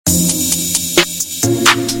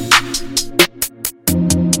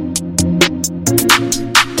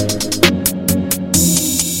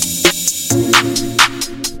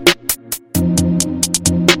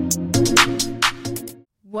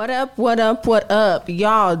What up, what up, what up?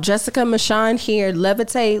 Y'all, Jessica Michon here,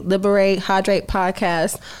 Levitate, Liberate, Hydrate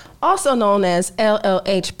Podcast, also known as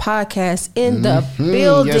LLH Podcast in the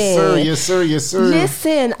building. Yes, sir. Yes, sir. Yes, sir.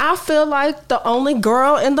 Listen, I feel like the only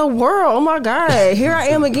girl in the world. Oh, my God. Here I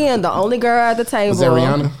am again, the only girl at the table. Was that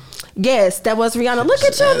Rihanna? Yes, that was Rihanna. Look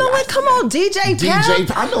at you knowing. Come on, DJ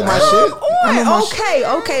Pep. I know my shit. I know my shit.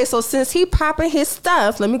 Okay. So since he popping his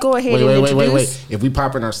stuff, let me go ahead and introduce. Wait. If we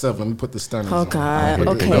popping our stuff, let me put the stunners on. God. Let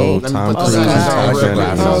me Okay. put the stunners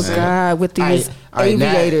on. Oh, God. With these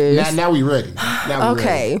aviators. Now we ready.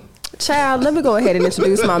 Okay. Child, let me go ahead and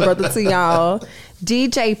introduce my brother to y'all.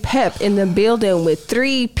 DJ Pep in the building with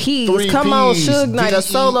 3 P's. Come on, Suge Knight, a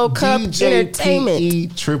solo cup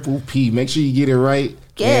entertainment. Triple P. Make sure you get it right.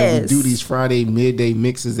 Yes. And we do these Friday midday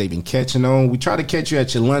mixes. They've been catching on. We try to catch you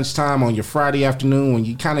at your lunchtime on your Friday afternoon when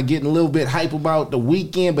you kind of getting a little bit hype about the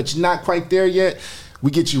weekend, but you're not quite there yet.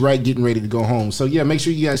 We get you right, getting ready to go home. So yeah, make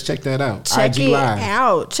sure you guys check that out. Check IG it Live.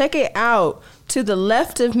 out. Check it out. To the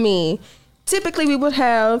left of me, typically we would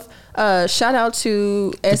have shout out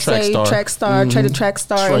to SA Track Star, Trader Track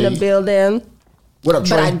Star in the building. What up,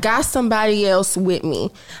 Trey? But I got somebody else with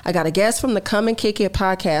me. I got a guest from the Come and Kick It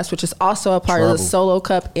podcast, which is also a part of the Solo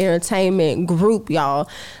Cup Entertainment group, y'all.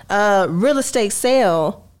 Real estate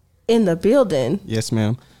sale in the building. Yes,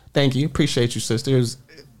 ma'am. Thank you. Appreciate you, sister. It was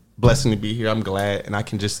a blessing to be here. I'm glad, and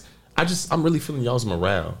I'm really feeling y'all's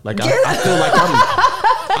morale. Like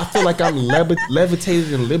I feel like I'm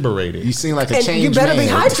levitated and liberated. You seem like a and changed you better man.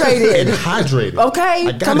 be hydrated. And hydrated.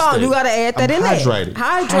 Okay, come on, you gotta add that in there.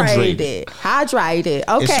 Hydrated. Hydrated.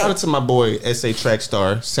 Okay. And shout out to my boy SA Track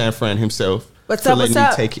Star, San Fran himself. What's for up? letting me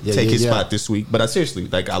take his Yeah. spot this week. But I seriously,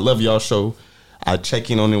 I love y'all show. I check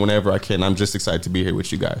in on it whenever I can. I'm just excited to be here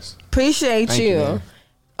with you guys. Appreciate Thank you. man.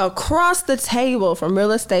 Across the table from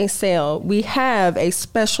Real Estate Sale, we have a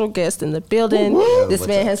special guest in the building. This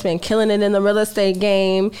man has been killing it in the real estate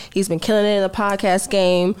game. He's been killing it in the podcast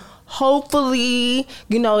game. Hopefully, if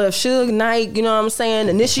Suge Knight, you know what I'm saying,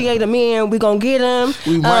 initiate him in, we gonna get him.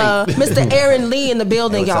 We might. Mr. Aaron Lee in the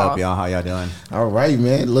building, What's y'all. up, y'all? How y'all doing? All right,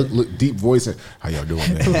 man. Look, deep voice. How y'all doing,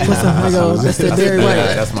 man? What's up, nigga? That's the Barry White.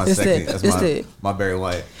 That's my second. That's my Barry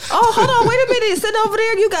White. Oh, hold on. Wait a minute. Sit over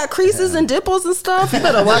there. You got creases and dimples and stuff. You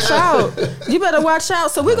better watch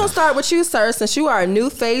out. So we're going to start with you, sir, since you are a new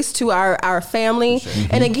face to our family. Sure.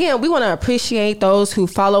 And again, we want to appreciate those who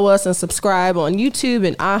follow us and subscribe on YouTube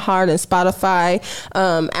and iHeart and Spotify,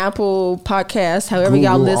 Apple Podcasts, however Google,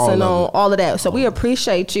 y'all listen on, all of that. So we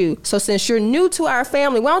appreciate you. So since you're new to our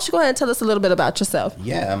family, why don't you go ahead and tell us a little bit about yourself?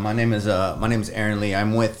 Yeah, my name is Aaron Lee.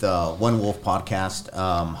 I'm with One Wolf Podcast.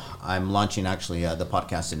 I'm launching actually the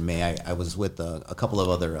podcast in May. I was with a couple of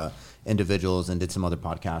other individuals and did some other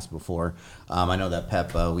podcasts before. I know that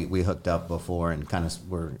Pep, we hooked up before and kind of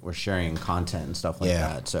we're sharing content and stuff like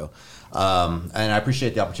that. So, and I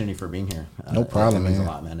appreciate the opportunity for being here. No problem, it means man.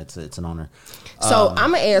 a lot, man. It's an honor. So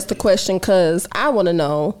I'm going to ask the question because I want to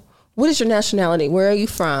know, what is your nationality? Where are you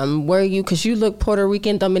from? Where are you? Because you look Puerto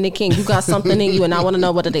Rican, Dominican. You got something in you, and I want to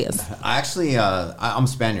know what it is. I'm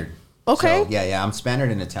Spaniard. Okay. So, yeah, I'm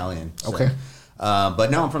Spaniard and Italian. So. Okay.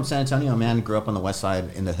 But no, I'm from San Antonio, man. Grew up on the west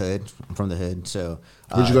side in the hood. I'm from the hood. So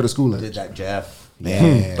where'd you go to school at? Did that, Jeff.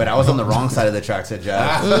 Yeah, but I was on the wrong side of the tracks at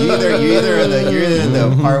Jeff. You're either in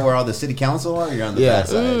the part where all the city council are, or you're on the bad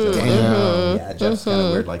side. So, yeah, Jeff's kind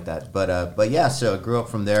of weird like that. But yeah, so I grew up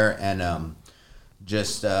from there and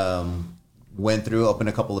just went through, opened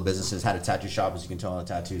a couple of businesses, had a tattoo shop, as you can tell, on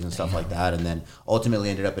tattoos and stuff like that, and then ultimately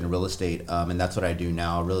ended up in real estate, and that's what I do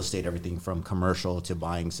now. Real estate, everything from commercial to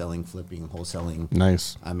buying, selling, flipping, wholesaling.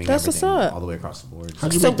 Nice. I mean, that's what's up. All the way across the board.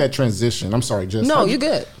 How'd you make that transition? I'm sorry, just no, you're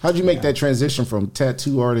good. How'd you make that transition from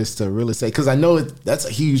tattoo artist to real estate? Because I know that's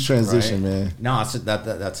a huge transition, man. No,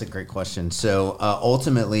 that's a great question. So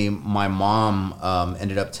ultimately, my mom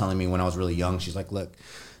ended up telling me when I was really young, she's like, look,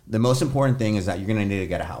 the most important thing is that you're going to need to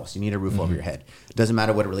get a house. You need a roof over your head. It doesn't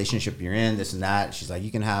matter what relationship you're in, this and that. She's like,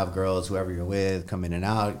 you can have girls, whoever you're with, come in and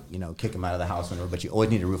out, kick them out of the house, whatever, but you always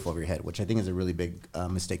need a roof over your head, which I think is a really big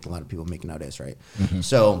mistake a lot of people make nowadays, right?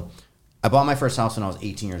 So I bought my first house when I was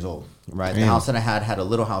 18 years old, right? The house that I had a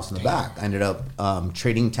little house in the back. I ended up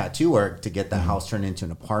trading tattoo work to get that house turned into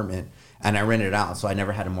an apartment. And I rented it out, so I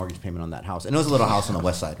never had a mortgage payment on that house. And it was a little house on the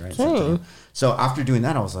west side, right? So after doing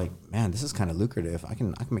that, I was like, man, this is kind of lucrative. I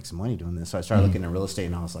can make some money doing this. So I started looking at real estate,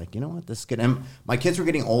 and I was like, you know what, this is good. And my kids were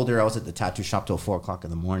getting older. I was at the tattoo shop till 4 o'clock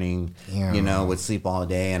in the morning. Would sleep all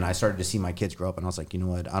day. And I started to see my kids grow up, and I was like, you know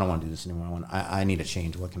what, I don't want to do this anymore. I need a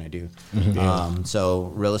change. What can I do?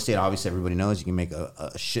 So real estate, obviously, everybody knows you can make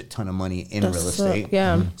a shit ton of money in real estate.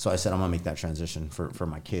 So I said, I'm gonna make that transition for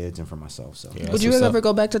my kids and for myself. So would you ever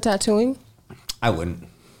go back to tattooing? I wouldn't.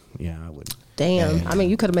 Yeah, I would. Damn. I mean,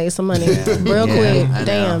 you could have made some money real quick.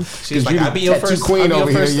 Damn. She's like, I'll be your first queen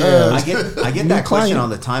over here. Yeah. I get that question all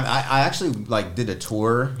the time. I actually like did a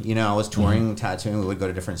tour. You know, I was touring tattooing. We would go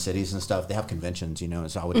to different cities and stuff. They have conventions, you know,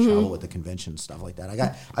 so I would travel with the convention stuff like that. I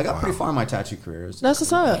got pretty far in my tattoo career. That's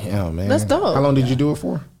what's up. Yeah, man. That's dope. How long did you do it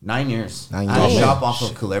for? 9 years. 9 I had a years. shop off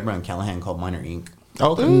of Culebra and Callahan called Minor Inc.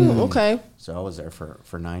 Okay. Okay. So I was there for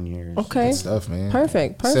 9 years. Okay. Good stuff, man.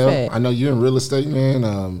 Perfect. So, I know you're in real estate,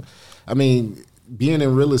 man. I mean, being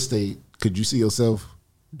in real estate, could you see yourself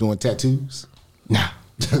doing tattoos? Nah.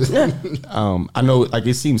 I know, like,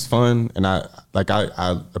 it seems fun, and I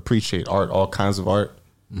appreciate art, all kinds of art.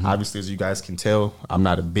 Obviously, as you guys can tell, I'm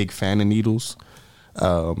not a big fan of needles.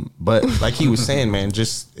 But like he was saying, man,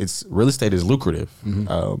 it's real estate is lucrative,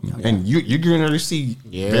 and you're going to see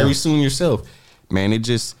very soon yourself, man. It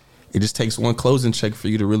just takes one closing check for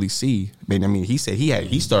you to really see. I mean, he said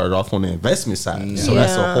he started off on the investment side, so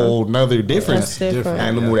that's a whole nother different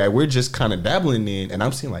animal that we're just kind of dabbling in. And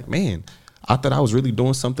I'm seeing like, man, I thought I was really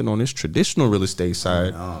doing something on this traditional real estate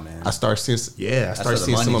side. Oh man, I start seeing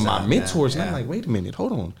some of my mentors, and I'm like, wait a minute,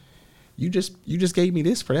 hold on, you just gave me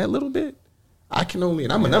this for that little bit. I can only,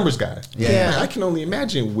 and I'm a numbers guy. Yeah. I can only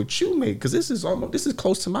imagine what you make, because this is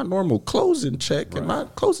close to my normal closing check, and my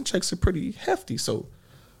closing checks are pretty hefty. So,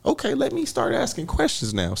 okay, let me start asking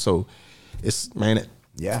questions now. So, it's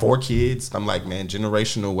 4 kids. I'm like, man,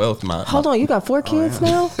 generational wealth. Hold on, you got 4 kids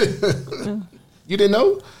now? You didn't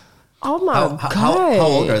know? Oh my God! How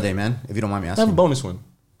old are they, man? If you don't mind me I asking. have a bonus one.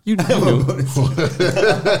 You knew.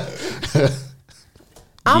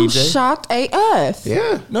 I'm DJ? shocked AF.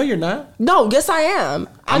 Yeah. No, you're not. No, yes I am.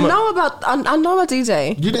 I know about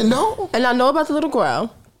DJ. You didn't know? And I know about the little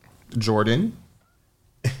girl. Jordan.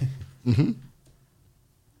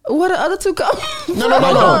 What the other two come?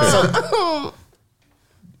 No.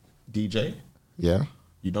 DJ. Yeah.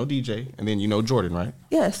 You know DJ, and then you know Jordan, right?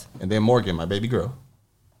 Yes. And then Morgan, my baby girl.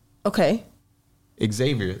 Okay.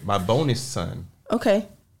 Xavier, my bonus son. Okay.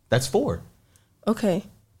 That's 4. Okay.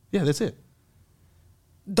 Yeah, that's it.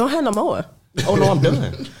 Don't have no more. Oh no, I'm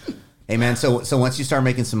done. Hey man, so once you start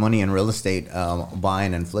making some money in real estate,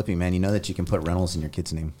 buying and flipping, man, you know that you can put rentals in your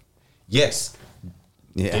kid's name. Yes.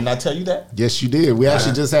 Yeah. Didn't I tell you that? Yes, you did. We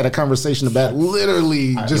actually just had a conversation about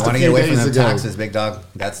literally just a to few get away from days them ago. taxes, big dog.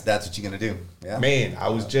 That's what you're gonna do. Yeah. Man, I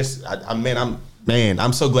was just,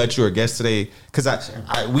 I'm so glad you're a guest today, because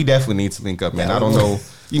we definitely need to link up, man. I don't know,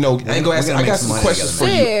 I got some questions for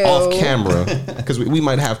you off camera, because we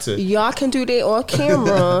might have to. Y'all can do that off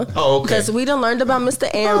camera. Oh, okay. Because we done learned about Mr.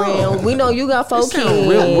 Aaron. We know you got 4 kids.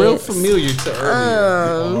 Real familiar to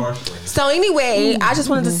earlier. So anyway, I just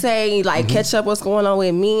wanted to say, like, catch up what's going on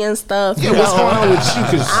with me and stuff. Yeah, what's going on with you?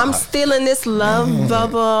 'Cause I'm still in this love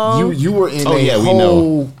bubble. You were in we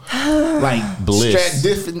whole like bliss,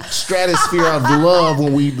 different stratosphere of love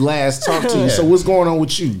when we last talked to you. So what's going on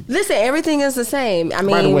with you? Listen, everything is the same. I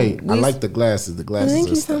mean, by the way, I like the glasses. The glasses. Thank are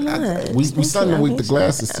you so much. We starting with the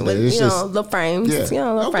glasses today. It's just the frames,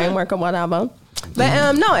 the framework or whatever.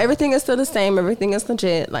 But no, everything is still the same. Everything is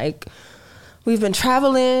legit. Like, we've been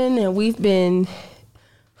traveling and we've been.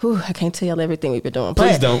 I can't tell y'all everything we've been doing.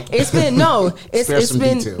 Please but don't. It's been it's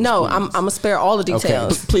been details, no. please. I'm gonna spare all the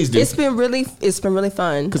details. Okay, please do. It's been really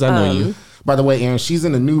fun. Because I know you. By the way, Aaron, she's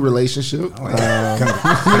in a new relationship.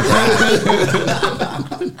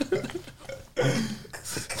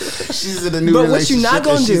 She's in a new but relationship. what you not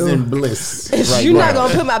gonna do? She's in bliss. You're not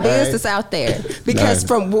gonna put my business out there because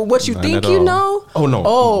from what you think you know. Oh no.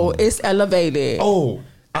 Oh, it's elevated. Oh.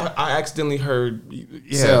 I accidentally heard.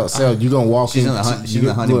 So you gonna walk She's in? in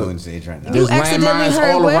the honeymoon stage right now. There's accidentally landmines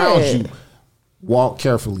heard all what? around you. Walk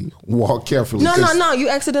carefully. Walk carefully. No. You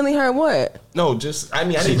accidentally heard what? No, I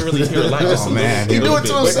didn't really hear a lot. Just man. He do it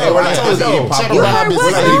to himself. But, I told you. Check You it heard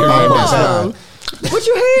out. what? What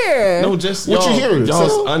you hear? No, just What you hear?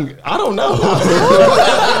 I don't know.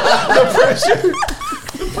 The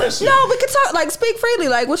pressure. No, we can talk. Like, speak freely.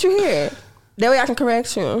 Like, what you hear? That way I can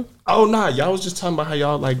correct you. Oh nah, y'all was just talking about how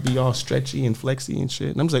y'all like be all stretchy and flexy and shit.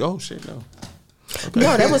 And I'm just like, oh shit, no. Okay.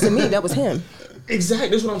 No, that wasn't me. That was him. Exactly.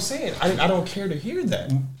 That's what I'm saying. I don't care to hear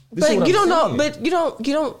that. But you don't know. But you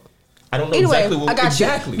don't. I don't know anyway, exactly what. I got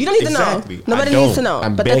exactly. you. You don't need to know. Nobody needs to know.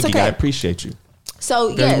 I'm but begging. that's okay. I appreciate you.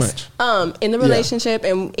 So Very yes, much. In the relationship,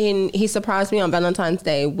 and he surprised me on Valentine's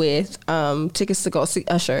Day with tickets to go see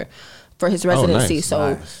Usher for his residency. Nice.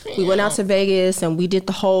 So we went out to Vegas and we did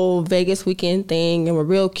the whole Vegas weekend thing, and we're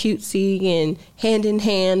real cutesy and hand in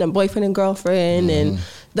hand and boyfriend and girlfriend. And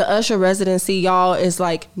the Usher residency, y'all, is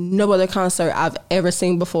like no other concert I've ever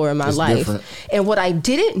seen before in my life. Different. And what I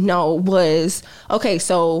didn't know was, okay,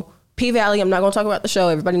 so P-Valley, I'm not going to talk about the show.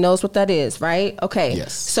 Everybody knows what that is, right? Okay.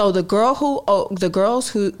 Yes. So the girl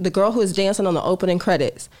who is dancing on the opening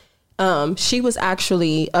credits, she was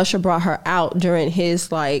actually, Usher brought her out during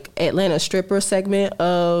his like Atlanta stripper segment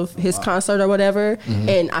of his concert or whatever.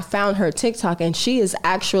 And I found her TikTok, and she is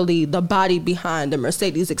actually the body behind the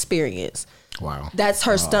Mercedes Experience. Wow. That's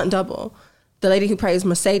her stunt double, the lady who plays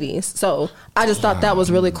Mercedes. So I just thought that was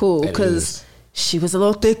really cool because she was a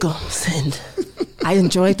little thick and I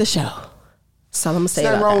enjoyed the show. That's all I'm going to say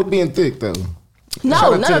about Nothing wrong that. with being thick, though. No,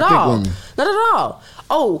 Shout out not to at the thick all. women. Not at all.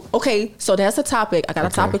 Oh, okay. So that's a topic. I got a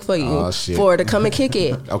topic for you Oh, shit. for to come and kick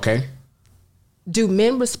it. Okay. Do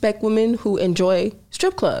men respect women who enjoy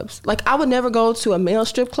strip clubs? Like, I would never go to a male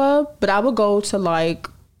strip club, but I would go to like.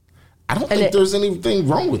 I don't think there's anything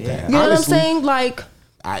wrong with that. You know Honestly, what I'm saying? Like,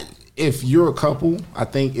 if you're a couple, I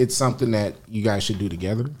think it's something that you guys should do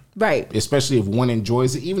together. right. Especially if one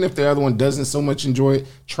enjoys it. Even if the other one doesn't so much enjoy it,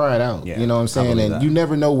 try it out. Yeah, you know what I'm I saying? believe And that. you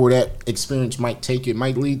never know where that experience might take you. It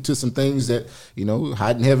might lead to some things that,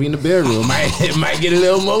 hot and heavy in the bedroom. It might get a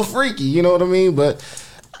little more freaky. You know what I mean? But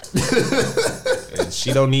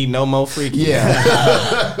She don't need no more freaky.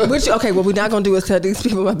 yeah. Which, okay, what we're not going to do is tell these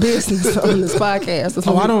people my business on this podcast. That's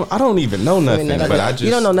Oh, what I don't even know nothing. no, But I just you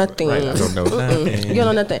don't know nothing. Right, I don't know nothing. You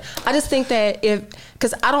don't know nothing. I just think that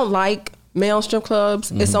because I don't like male strip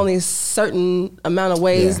clubs, it's only a certain amount of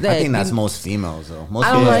ways Yeah, that I think that's you- most females though. Most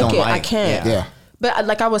I don't females like don't it. I can't. Yeah. But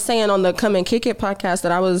like I was saying on the Come and Kick It podcast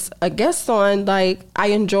that I was a guest on, like I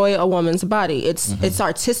enjoy a woman's body. It's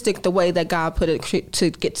artistic the way that God put it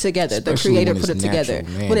to get together. Especially the Creator when put it it's together.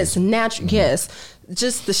 natural, man. When it's natural, yes.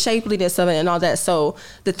 Just the shapeliness of it and all that. So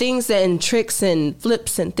the things and tricks and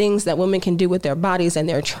flips and things that women can do with their bodies and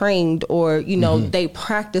they're trained or, they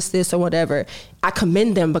practice this or whatever, I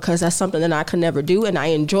commend them because that's something that I could never do and I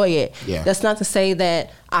enjoy it. Yeah. That's not to say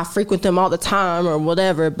that I frequent them all the time or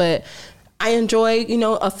whatever, but I enjoy,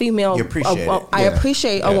 a female. You appreciate it. I Yeah.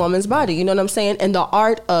 appreciate a woman's body. You know what I'm saying? And the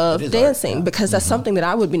art of It is dancing art, yeah. because that's something that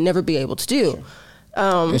I would never be able to do.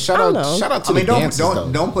 And I shout don't out know. to I mean, the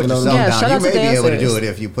dancers, don't put though. yourself Yeah, down. shout You out may to be able to dancers. do it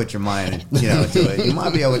if you put your mind, to it. You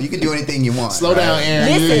might be able. You can do anything you want. Slow down, right?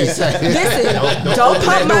 Aaron. Listen, don't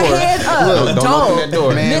pump my head up. Look, don't open that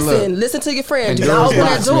door. Man, Listen to your friend. Do Pandora's not open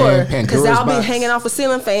that box, door man. because Pandora's I'll be box. hanging off of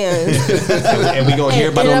ceiling fans And we gonna hear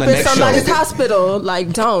and about it end on up the in next somebody's show. hospital.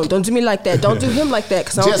 Like, don't do me like that. Don't do him like that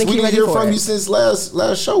because I don't Jess, think we he's didn't ready hear for from it. you since last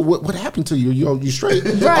show. What happened to you? You straight?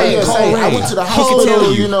 Right. I went to the Whole-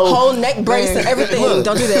 hospital. whole neck brace and Man, everything. look.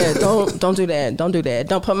 Don't do that. Don't do that. Don't do that.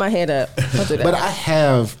 Don't put my head up. Don't do that. But I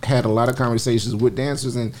have had a lot of conversations with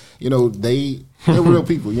dancers, and they're real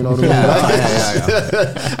people. You know what I mean? Yeah.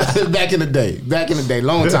 Back in the day,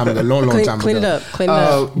 long time ago, long time Clean ago. it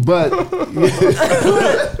up. But Look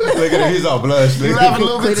at him. He's all blushed. you're laughing a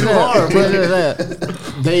little bit Clean too it up. hard. Clean But it up.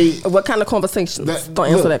 they, What kind of conversations? Don't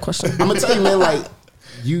answer that question. I'm gonna tell you, man. Like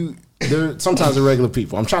they're sometimes they're regular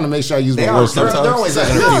people. I'm trying to make sure I use my words. They're Sometimes always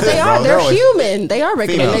regular No, people. they bro. are. They're always human. They are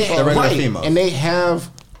regular Females. people. They're regular Right. females. And they have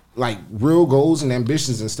like real goals and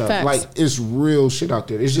ambitions and stuff. Facts. Like it's real shit out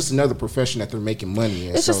there. It's just another profession that they're making money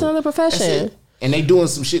in. It's just another profession. that's it. And they doing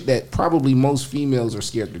some shit that probably most females are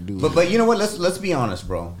scared to do. But you know what? Let's be honest,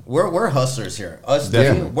 bro. We're hustlers here. Us,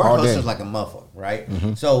 Definitely. we're All day. hustlers like a motherfucker, right?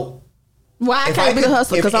 So Why I if can't be the could-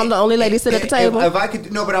 hustler? if- Because I'm the only lady sitting at the table. If I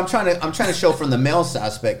could, no, but I'm trying to show from the male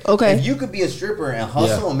aspect. Okay. If you could be a stripper and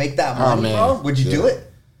hustle Yeah. and make that Oh, money, man. bro, would you do Yeah. it?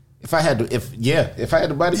 if I had the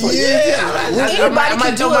body for it, Anybody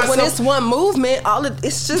can do it when it's one movement.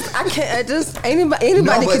 It's just I can't. Anybody No,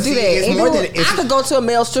 but can do see, that. it's more than- I could go to a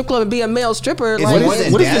male strip club and be a male stripper. It's Like, more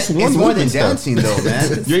than what is this one it's more than movement stuff? dancing, though,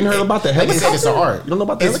 man. You ain't heard about the Like I said, helicopter? it's an art. You don't know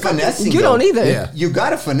about the It's helicopter? finessing. you though. don't either. Yeah. You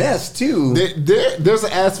got to finesse too. There's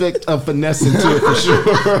an aspect of finessing to it for sure.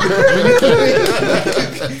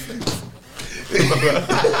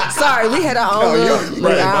 Sorry, we had our own little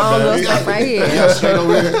stuff right here. Yeah, straight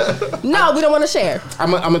over here. No, we don't want to share.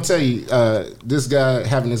 I'm gonna tell you, this guy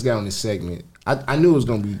on this segment, I knew it was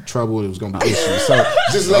gonna be trouble. It was gonna be issues. So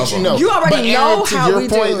just let you know. You already know how we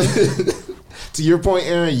do. To your point,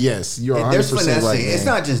 Aaron, yes, you're 100% There's finessing. right. It's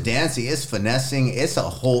man. not just dancing. It's finessing. It's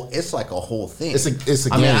like a whole thing. It's a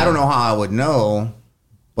I mean, game. I don't know how I would know,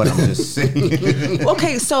 but I'm just saying.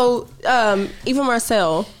 Okay, so Eva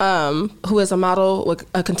Marcel, who is a model,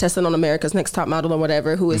 a contestant on America's Next Top Model or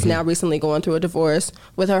whatever, who is now recently going through a divorce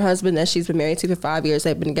with her husband that she's been married to for 5 years.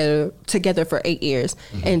 They've been together for 8 years.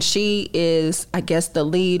 And she is, I guess, the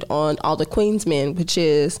lead on All the Queen's Men, which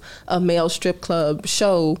is a male strip club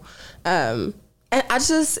show. And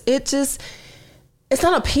it's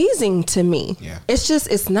not appeasing to me. Yeah.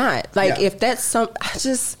 It's not. Like, Yeah. if that's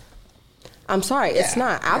I'm sorry, it's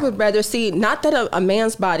not. I would rather see, not that a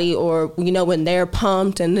man's body, or, you know, when they're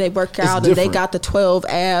pumped and they work out and they got the 12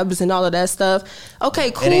 abs and all of that stuff.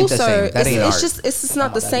 Okay, cool, sir. It's just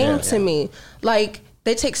not the same to me. Like,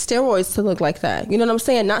 they take steroids to look like that. You know what I'm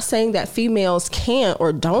saying? Not saying that females can't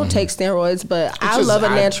or don't take steroids, but I love a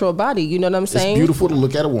natural body. You know what I'm saying? It's beautiful to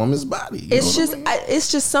look at a woman's body. It's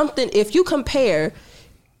just something. If you compare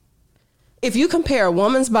a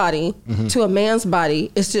woman's body to a man's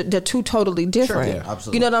body, they're two totally different. Sure, yeah,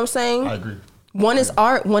 absolutely. You know what I'm saying? I agree. One is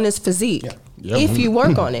art, one is physique. Yeah. Yep. If you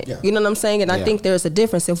work on it, you know what I'm saying? And I think there's a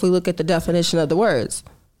difference if we look at the definition of the words.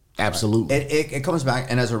 Absolutely. It comes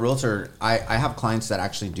back, and as a realtor, I have clients that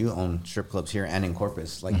actually do own strip clubs here and in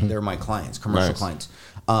Corpus. Like, they're my clients, commercial clients.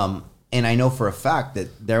 And I know for a fact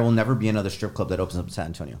that there will never be another strip club that opens up in San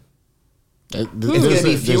Antonio. It's going to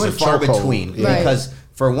be few and far between because,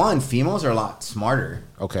 for one, females are a lot smarter.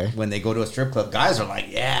 Okay. When they go to a strip club, guys are like,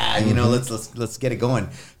 you know, let's get it going.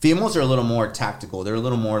 Females are a little more tactical. They're a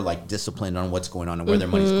little more like disciplined on what's going on and where their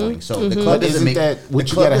money's going. So the club doesn't make that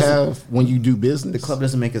what you gotta have when you do business. The club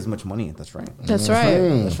doesn't make as much money. That's right. That's right.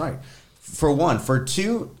 That's right. For one, for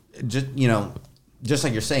two, just just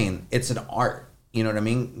like you're saying, it's an art. You know what I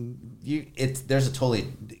mean? There's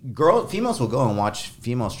a females will go and watch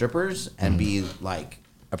female strippers and be like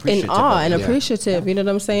appreciative. In awe and appreciative, you know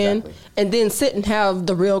what I'm saying? Exactly. And then sit and have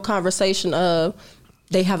the real conversation of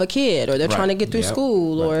they have a kid or they're trying to get through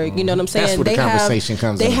school or, you know what I'm saying? That's where the conversation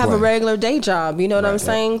comes They into have play. a regular day job, you know what I'm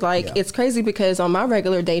saying? Like, it's crazy because on my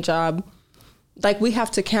regular day job, like, we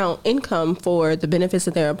have to count income for the benefits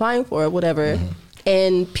that they're applying for or whatever.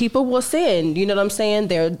 And people will send, you know what I'm saying,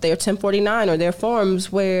 their 1049 or their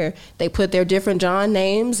forms where they put their different John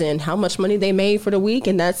names and how much money they made for the week,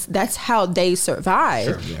 and that's how they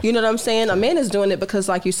survive. Sure, you know what I'm saying? A man is doing it because,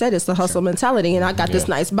 like you said, it's the hustle mentality, and I got this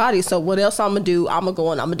nice body, so what else I'm gonna do? I'm gonna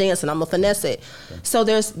go and I'm gonna dance and I'm gonna finesse it. So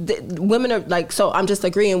women are like, so I'm just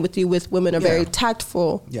agreeing with you with women are very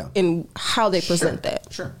tactful in how they present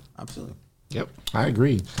that. Sure, absolutely. Yep, I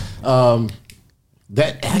agree.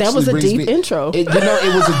 That was a deep intro. It was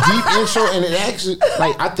a deep intro, and it actually,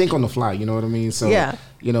 like, I think on the fly. You know what I mean? So,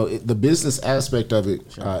 the business aspect of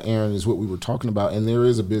it, Aaron, is what we were talking about, and there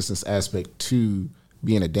is a business aspect to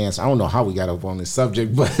being a dancer. I don't know how we got up on this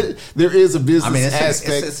subject, but there is a business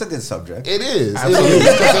aspect. It's a good subject. It is. It is,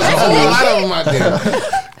 because there's a whole lot of them out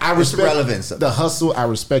there. I respect the hustle. I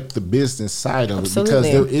respect the business side of it because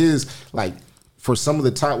there is, like, for some of the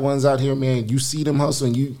top ones out here, man, you see them hustle,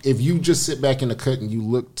 and if you just sit back in the cut and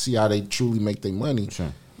you see how they truly make their money,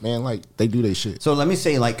 man, like, they do their shit. So let me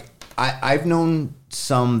say, like, I've known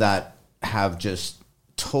some that have just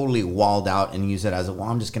totally walled out and use it as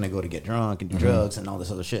I'm just going to go to get drunk and do drugs and all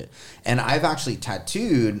this other shit. And I've actually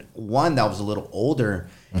tattooed one that was a little older,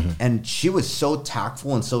 and she was so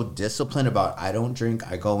tactful and so disciplined about, I don't drink,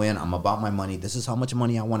 I go in, I'm about my money, this is how much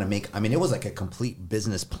money I want to make. I mean, it was like a complete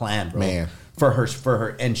business plan, bro. Man. For her.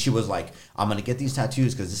 And she was like, I'm going to get these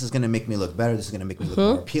tattoos because this is going to make me look better. This is going to make me look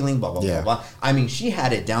more appealing, blah, blah, blah, blah. I mean, she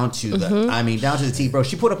had it down to the T, bro.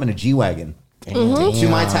 She put up in a G-Wagon. To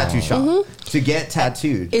my tattoo shop to get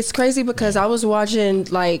tattooed. It's crazy because I was watching,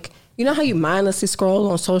 like, you know how you mindlessly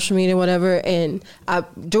scroll on social media or whatever, and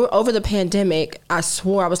over the pandemic, I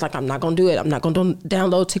swore I was like, I'm not going to do it. I'm not going to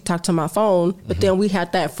download TikTok to my phone. But then we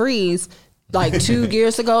had that freeze like 2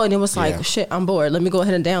 years ago, and it was like, shit, I'm bored. Let me go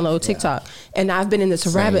ahead and download TikTok. And I've been in this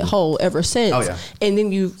rabbit hole ever since. Oh, yeah. And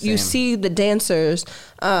then you see the dancers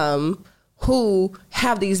who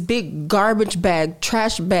have these big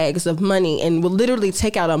trash bags of money and will literally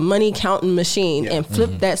take out a money counting machine and flip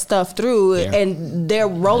that stuff through. And they're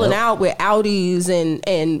rolling out with Audis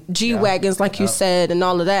and G-Wagons, like you said, and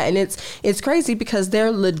all of that. And it's crazy because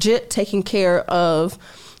they're legit taking care of,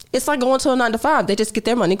 it's like going to a 9-to-5. They just get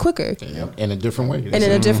their money quicker. In a different way. And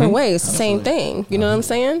in a different way. It's the same thing. You know what I'm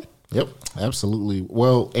saying? Yep, absolutely.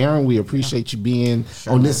 Well, Aaron, we appreciate you being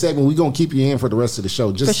on this segment. We're going to keep you in for the rest of the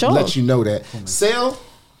show. Just to let you know that. Sale,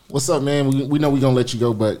 what's up, man? We know we're going to let you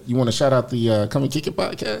go, but you want to shout out the Come and Kick It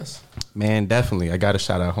podcast? Man, definitely. I got to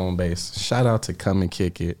shout out home base. Shout out to Come and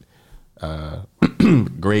Kick It.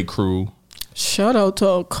 Great crew. Shout out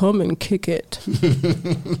to Come and Kick It.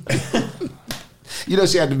 You know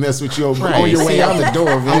she had to mess with you on your way out the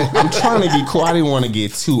door, man. I'm trying to be cool. I didn't want to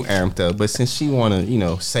get too amped up, but since she want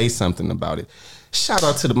to, say something about it, shout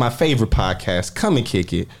out to my favorite podcast, Come and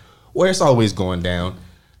Kick It, where it's always going down.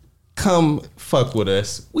 Come fuck with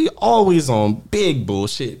us. We always on big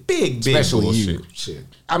bullshit, big especially bullshit. You. Shit.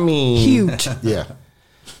 I mean, huge. Yeah,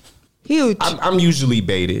 huge. I'm usually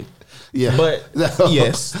baited. Yeah, but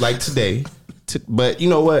yes, like today. But you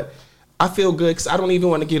know what? I feel good because I don't even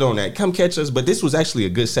want to get on that. Come catch us. But this was actually a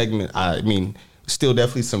good segment. I mean, still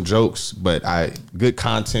definitely some jokes, but good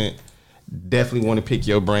content. Definitely want to pick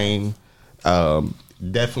your brain.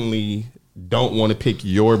 Definitely don't want to pick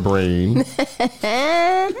your brain. It's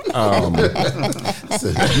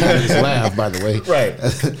a nice laugh, by the way. Right.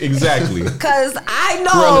 Exactly. Because I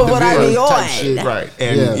know what I be on. Right.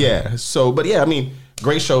 And yeah. So, but yeah, I mean,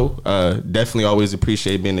 great show. Definitely always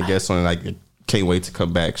appreciate being a guest on it. Like, can't wait to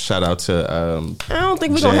come back. Shout out to I don't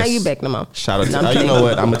think we're going to have you back no more. Shout out to you know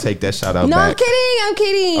what? I'm going to take that shout out back. I'm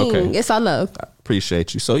kidding. Okay. It's all love.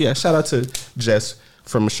 Appreciate you. So yeah, shout out to Jess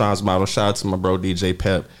from Mashawn's Model. Shout out to my bro DJ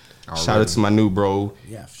Pep. Shout out to my new bro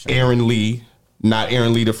Aaron Lee. Not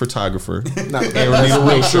Aaron Lee the photographer. Not Aaron Lee the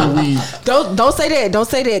real sure we Don't say that. Don't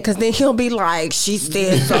say that because then he'll be like, she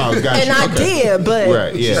said and I did,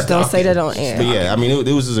 but just don't say that on air. But yeah, I mean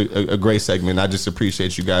it was just a great segment. I just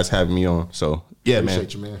appreciate you guys having me on. So yeah,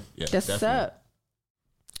 appreciate you, man. Yeah, that's definitely. up.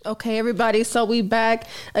 Okay, everybody. So we back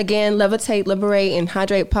again. Levitate, Liberate, and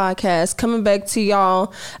Hydrate podcast coming back to y'all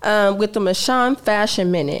with the Mashawn Fashion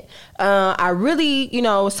Minute. I really,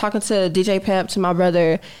 was talking to DJ Pep, to my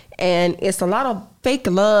brother, and it's a lot of fake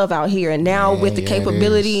love out here. And now with the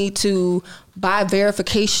capability to buy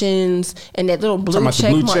verifications and that little blue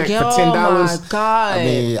check mark. For $10. Oh my God. I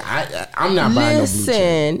mean, I'm not buying no blue check.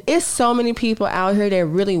 Listen, it's so many people out here that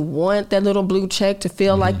really want that little blue check to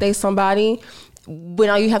feel like they somebody. When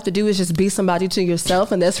all you have to do is just be somebody to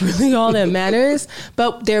yourself, and that's really all that matters.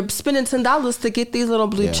 But they're spending $10 to get these little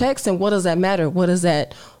blue checks, and what does that matter? What is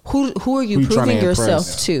that? Who are you proving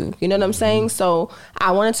yourself to? You know what I'm saying? So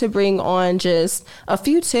I wanted to bring on just a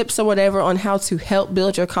few tips or whatever on how to help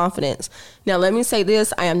build your confidence. Now, let me say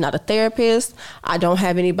this. I am not a therapist. I don't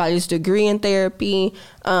have anybody's degree in therapy.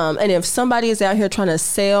 And if somebody is out here trying to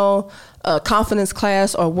sell a confidence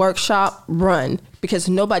class or workshop, run. Because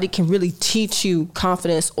nobody can really teach you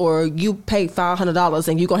confidence, or you pay $500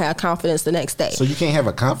 and you're going to have confidence the next day. So you can't have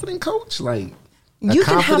a confident coach? Like, you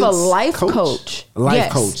can have a life coach.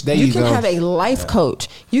 Life coach. There you go. You can have a life coach.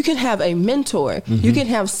 You can have a mentor. You can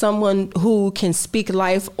have someone who can speak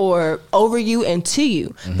life or over you and to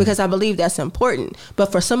you, because I believe that's important.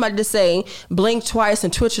 But for somebody to say, blink twice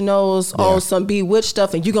and twitch your nose on some bewitched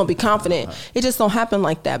stuff and you're going to be confident, it just don't happen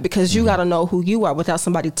like that, because you got to know who you are without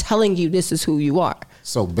somebody telling you this is who you are.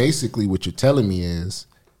 So basically what you're telling me is,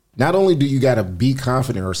 not only do you got to be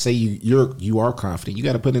confident or say you are confident, you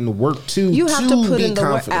got to put in the work too. You have to put in the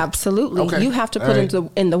work. Absolutely. Okay. You have to put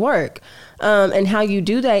in the work. And how you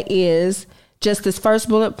do that is just this first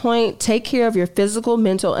bullet point: take care of your physical,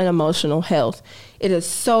 mental, and emotional health. It is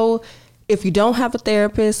so. If you don't have a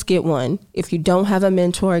therapist, get one. If you don't have a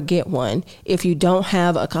mentor, get one. If you don't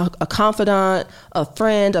have a confidant, a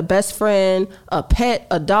friend, a best friend, a pet,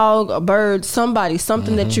 a dog, a bird,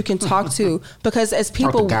 something that you can talk to. Because as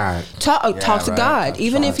people talk to God,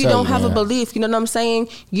 even if you don't have a belief, you know what I'm saying?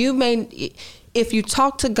 If you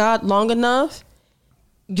talk to God long enough,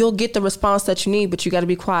 you'll get the response that you need, but you got to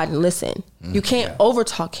be quiet and listen. You can't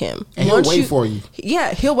overtalk him. And he'll wait for you.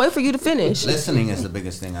 Yeah, he'll wait for you to finish. Listening is the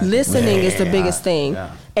biggest thing. Listening is the biggest thing.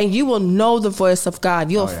 Yeah. And you will know the voice of God.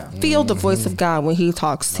 You'll feel the voice of God when he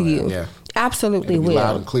talks to you. Yeah. Absolutely will.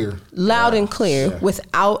 Loud and clear. Loud and clear,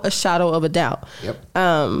 without a shadow of a doubt. Yep.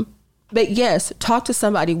 But yes, talk to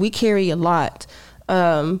somebody. We carry a lot.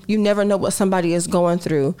 You never know what somebody is going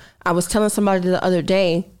through. I was telling somebody the other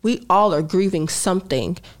day, we all are grieving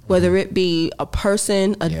something, whether it be a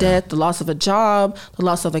person, a death, the loss of a job, the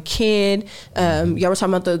loss of a kid. Y'all were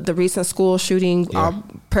talking about the recent school shooting. Our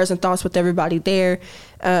prayers and thoughts with everybody there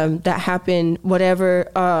that happened, whatever.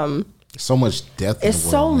 So much death. It's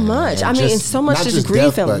so much. I mean, it's so much just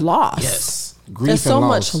grief and loss. Yes, grief There's so and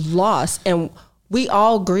loss. much loss, and we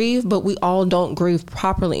all grieve, but we all don't grieve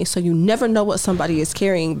properly. So you never know what somebody is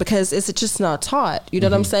carrying, because it's just not taught. You know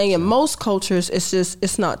what I'm saying? In most cultures,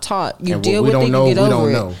 it's not taught. You deal with it, you get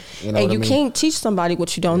over it. You know, and you can't teach somebody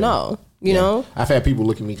what you don't know. You know? I've had people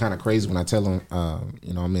look at me kind of crazy when I tell them,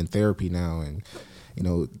 I'm in therapy now, and,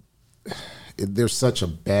 there's such a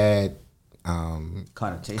bad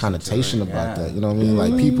connotation about that. You know what I mean?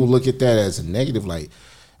 Like, people look at that as a negative, like,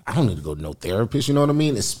 I don't need to go to no therapist, you know what I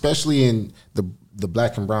mean? Especially in the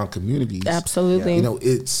black and brown communities. Absolutely.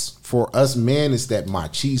 It's for us men, it's that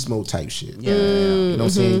machismo type shit. You know what I'm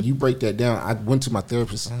saying? You break that down. I went to my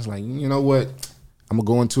therapist and I was like, you know what? I'm going to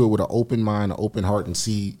go into it with an open mind, an open heart, and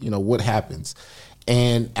see, what happens.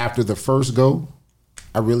 And after the first go,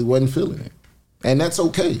 I really wasn't feeling it. And that's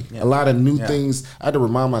okay. A lot of new things, I had to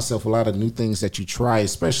remind myself, a lot of new things that you try,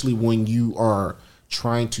 especially when you are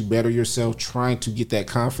trying to better yourself, trying to get that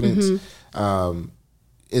confidence,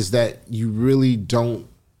 is that you really don't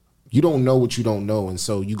you don't know what you don't know. And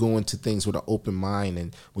so you go into things with an open mind.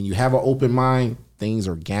 And when you have an open mind, things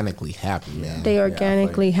organically happen, man. They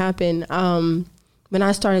organically happen. When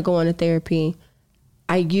I started going to therapy,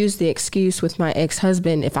 I used the excuse with my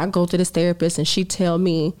ex-husband. If I go to this therapist and she tell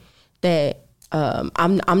me that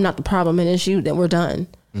I'm not the problem and it's you, then we're done.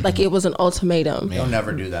 Like it was an ultimatum. They'll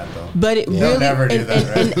never do that though. But it They'll really, never do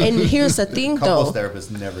that, right? and here's the thing though. Couples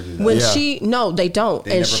therapists never do that. When no, they don't.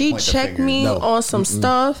 They and never she point the checked finger. me No. on some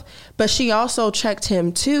stuff, but she also checked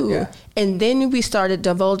him too. Yeah. And then we started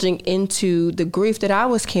divulging into the grief that I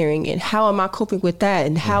was carrying and how am I coping with that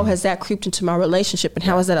and how has that creeped into my relationship and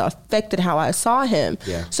how has that affected how I saw him.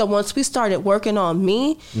 Yeah. So once we started working on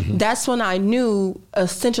me, that's when I knew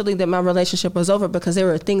essentially that my relationship was over, because there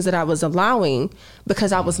were things that I was allowing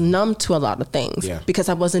because I was numb to a lot of things because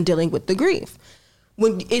I wasn't dealing with the grief.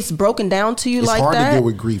 When it's broken down to you It's like hard that, to deal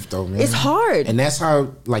with grief, though, man. it's hard. And that's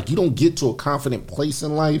how, like, you don't get to a confident place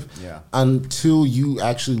in life Yeah. until you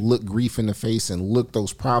actually look grief in the face and look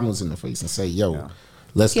those problems in the face and say, yo,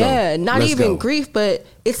 let's go. Yeah, not Let's even go. grief, but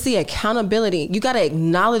it's the accountability. You got to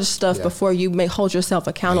acknowledge stuff before you may hold yourself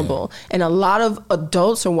accountable. And a lot of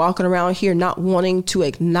adults are walking around here not wanting to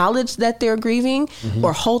acknowledge that they're grieving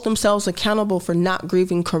or hold themselves accountable for not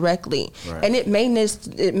grieving correctly. Right. And it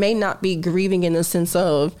may not be grieving in the sense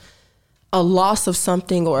of a loss of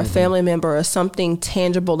something or a family member or something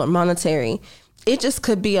tangible or monetary. It just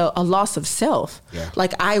could be a loss of self. Yeah.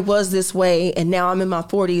 Like I was this way and now I'm in my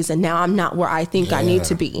 40s and now I'm not where I think I need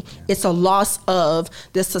to be. It's a loss of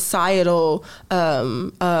the societal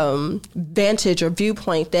vantage or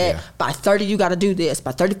viewpoint that by 30 you got to do this,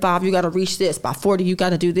 by 35 you got to reach this, by 40 you got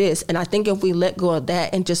to do this. And I think if we let go of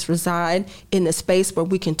that and just reside in the space where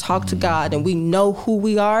we can talk to God and we know who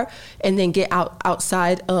we are, and then get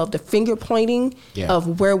outside of the finger pointing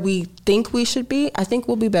of where we think we should be, I think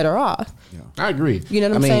we'll be better off. I agree. You know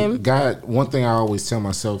what I'm saying? God, one thing I always tell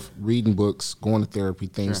myself, reading books, going to therapy,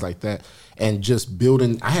 things like that, and just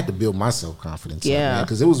building, I had to build my self-confidence. Yeah.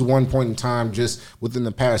 Because it was one point in time, just within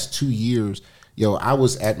the past 2 years, I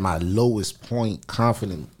was at my lowest point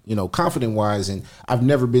confident-wise, and I've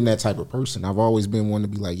never been that type of person. I've always been one to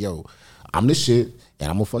be like, I'm the shit, and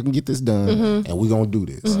I'm going to fucking get this done, and we're going to do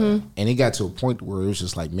this. And it got to a point where it was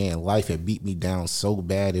just like, man, life had beat me down so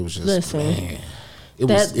bad. It was just, man. It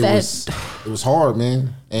was hard,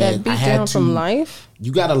 man. And That beat down from life.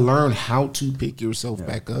 You got to learn how to pick yourself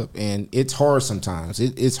back up, and it's hard sometimes.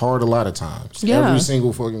 It's hard a lot of times. Yeah. Every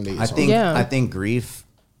single fucking day. I think grief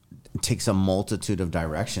takes a multitude of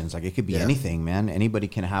directions. Like it could be anything, man. Anybody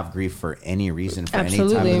can have grief for any reason, for any type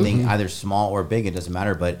of thing, either small or big. It doesn't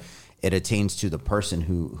matter, but it attains to the person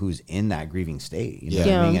who's in that grieving state. You know what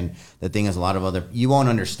I mean? And the thing is, a lot of you won't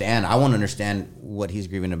understand. I won't understand what he's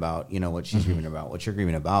grieving about, what she's grieving about, what you're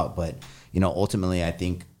grieving about. But, ultimately, I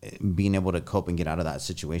think being able to cope and get out of that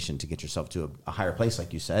situation to get yourself to a higher place,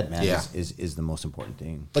 like you said, man, is the most important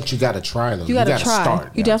thing. But you got to try, though. You got to try.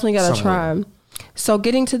 Start. You definitely got to try. So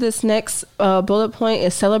getting to this next bullet point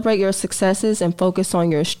is celebrate your successes and focus on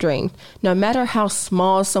your strength. No matter how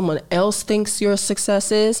small someone else thinks your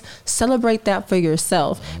success is, celebrate that for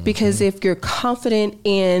yourself. Because if you're confident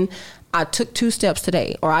in, I took 2 steps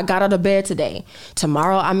today, or I got out of bed today,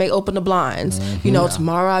 tomorrow I may open the blinds,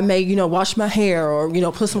 tomorrow I may, wash my hair or,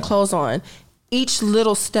 put some clothes on. Each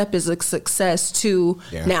little step is a success to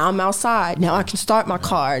now I'm outside. Now I can start my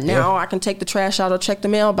car. Now I can take the trash out or check the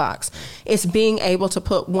mailbox. It's being able to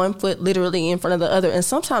put one foot literally in front of the other. And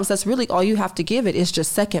sometimes that's really all you have to give it is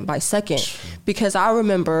just second by second. Because I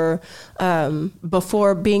remember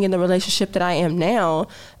before being in the relationship that I am now,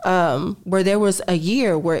 where there was a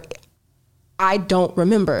year where I don't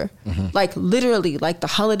remember. Like literally, like the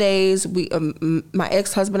holidays, my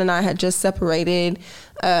ex-husband and I had just separated.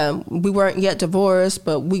 We weren't yet divorced,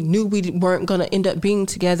 but we knew we weren't going to end up being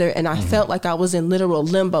together. And I felt like I was in literal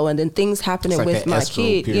limbo. And then things happening like with my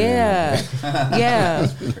kid. period.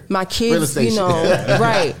 Yeah. My kids,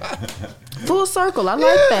 right. Full circle. I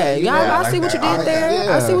like that. I see what you did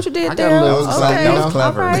there. I see what you did there. Okay. That was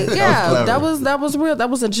clever. All right. Yeah. That was That was real. That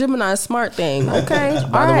was a Gemini smart thing. Okay.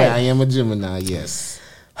 By the way, I am a Gemini, yes.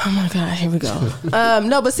 Oh my God, here we go.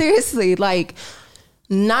 No, but seriously, like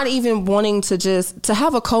not even wanting to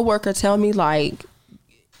have a coworker tell me like,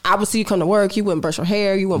 I would see you come to work, you wouldn't brush your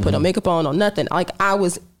hair, you wouldn't put no makeup on or nothing. Like I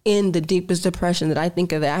was in the deepest depression that I think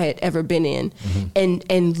that I had ever been in.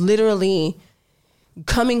 And literally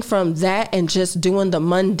coming from that and just doing the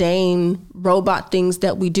mundane robot things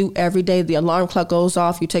that we do every day. The alarm clock goes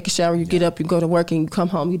off, you take a shower, you get up, you go to work, and you come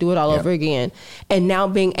home, you do it all over again. And now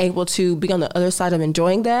being able to be on the other side of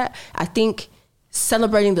enjoying that, I think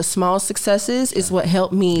celebrating the small successes is what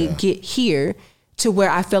helped me get here. to where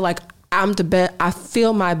I feel like I'm the best. I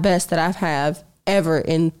feel my best that I've have ever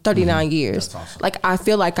in 39 years. That's awesome. Like I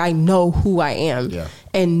feel like I know who I am,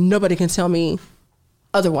 and nobody can tell me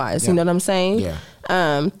otherwise. You know what I'm saying?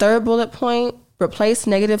 Yeah. Third bullet point: replace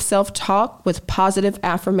negative self-talk with positive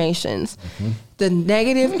affirmations. The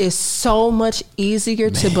negative is so much easier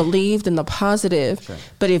to believe than the positive. Sure.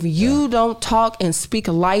 But if you don't talk and speak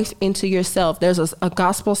life into yourself, there's a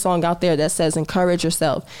gospel song out there that says, encourage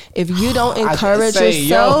yourself. If you don't encourage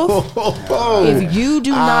yourself, if you do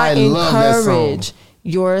not encourage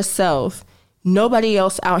yourself, nobody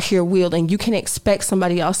else out here will, and you can expect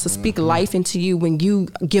somebody else to speak life into you when you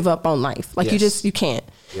give up on life. Like you can't.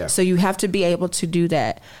 Yeah. So you have to be able to do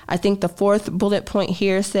that. I think the fourth bullet point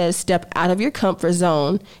here says step out of your comfort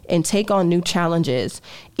zone and take on new challenges.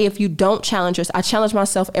 If you don't challenge yourself, I challenge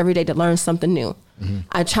myself every day to learn something new.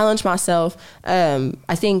 I challenge myself.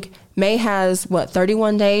 I think May has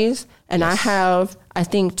 31 days, and I have, I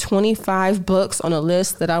think, 25 books on a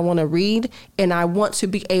list that I want to read, and I want to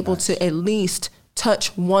be able to at least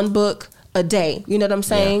touch one book a day. You know what I'm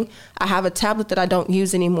saying? I have a tablet that I don't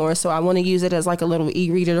use anymore, so I want to use it as like a little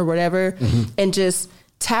e-reader or whatever, and just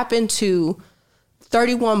tap into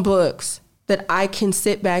 31 books that I can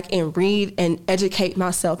sit back and read and educate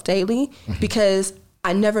myself daily, because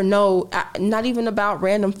I never know, not even about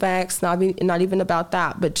random facts, not even about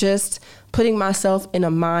that, but just putting myself in a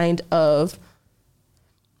mind of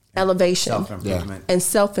elevation and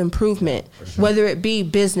self-improvement, whether it be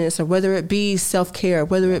business or whether it be self-care,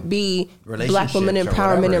 whether it be Black women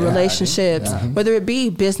empowerment and relationships, whether it be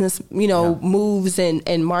business, moves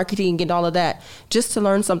and marketing and all of that, just to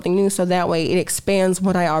learn something new, so that way it expands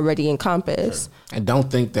what I already encompass. And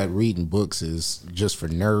don't think that reading books is just for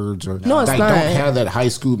nerds or no, it's not. Don't have that high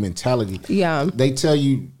school mentality. Yeah, they tell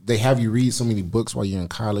you, they have you read so many books while you're in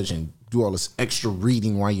college and do all this extra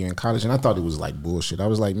reading while you're in college, and I thought it was like bullshit. I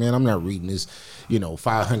was like, man, I'm not reading this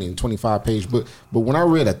 525 page book. But when I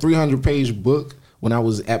read a 300 page book when I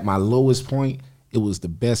was at my lowest point, it was the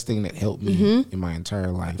best thing that helped me in my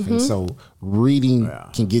entire life. And so reading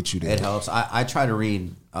can get you there. It helps. I try to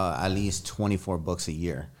read at least 24 books a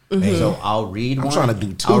year. So I'll read one. I'm trying to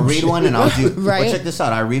do two. I'll read one and I'll do well, check this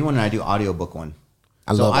out. I read one and I do audiobook one.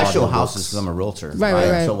 I show houses because I'm a realtor.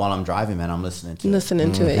 Right. So while I'm driving, man, I'm listening to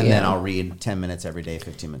it. And then I'll read 10 minutes every day,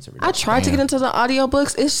 15 minutes every day. I tried to get into the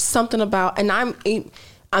audiobooks. It's something about, and I'm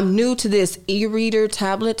new to this e-reader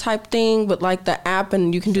tablet type thing with like the app,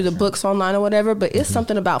 and you can do the books online or whatever, but it's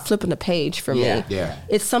something about flipping the page for me. Yeah.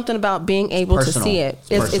 It's something about being able to see it.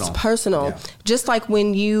 It's personal. Yeah. Just like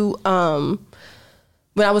when you,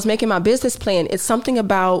 when I was making my business plan, it's something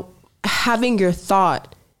about having your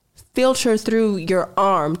thought filter through your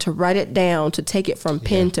arm to write it down, to take it from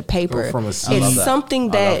pen to paper. It's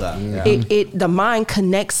something that the mind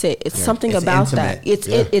connects it. It's something about that.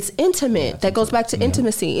 It's intimate. That goes back to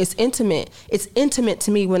intimacy. It's intimate. It's intimate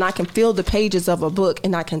to me when I can feel the pages of a book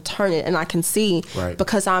and I can turn it and I can see,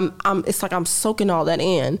 because I'm it's like I'm soaking all that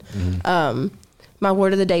in. My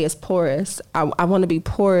word of the day is porous. I want to be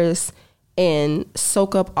porous and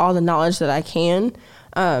soak up all the knowledge that I can.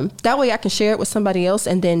 That way I can share it with somebody else,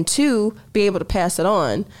 and then two, be able to pass it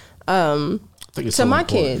on to my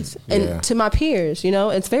kids and to my peers.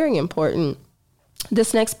 It's very important.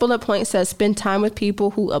 This next bullet point says spend time with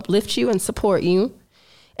people who uplift you and support you.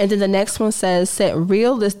 And then the next one says set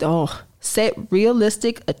realistic,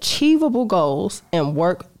 achievable goals and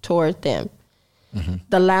work toward them.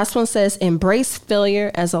 The last one says embrace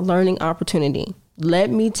failure as a learning opportunity. Let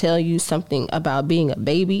me tell you something about being a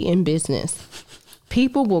baby in business.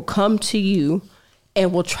 People will come to you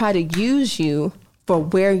and will try to use you for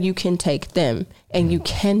where you can take them, and you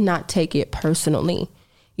cannot take it personally.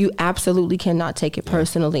 You absolutely cannot take it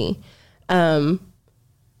personally.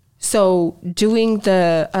 So doing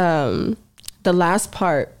the last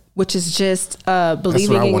part, which is just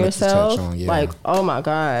believing in yourself, like, oh my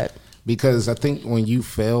God. Because I think when you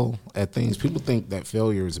fail at things, people think that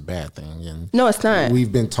failure is a bad thing. And no, it's not.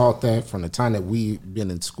 We've been taught that from the time that we've been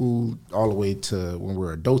in school all the way to when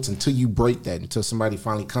we're adults, until you break that, until somebody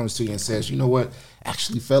finally comes to you and says, you know what,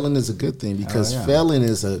 actually failing is a good thing, because failing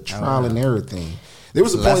is a trial and error thing. There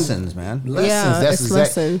was a lessons, man. Lessons. Yeah, that's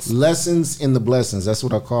lessons. Lessons in the blessings. That's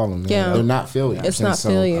what I call them. Man. Yeah. They're not failures. It's not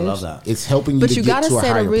failures. I love that. It's helping you to get to a higher place. But you got to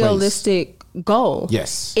set a realistic goal.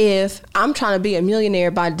 Yes. If I'm trying to be a millionaire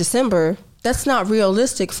by December, that's not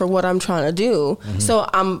realistic for what I'm trying to do. So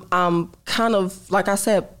I'm kind of, like I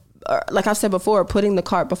said, like I said before, putting the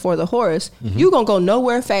cart before the horse, you're going to go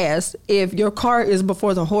nowhere fast if your cart is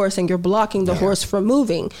before the horse and you're blocking the horse from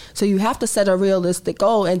moving. So you have to set a realistic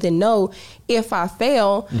goal and then know, if I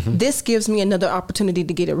fail, this gives me another opportunity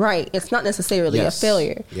to get it right. It's not necessarily a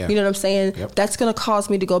failure. You know what I'm saying? That's going to cause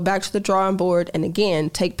me to go back to the drawing board and again,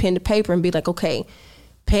 take pen to paper and be like, okay,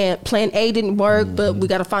 plan A didn't work, but we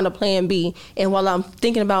got to find a plan B. And while I'm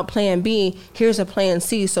thinking about plan B, here's a plan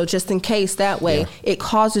C. So just in case, that way, it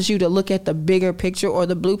causes you to look at the bigger picture or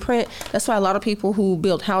the blueprint. That's why a lot of people who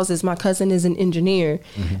build houses, my cousin is an engineer.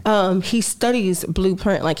 He studies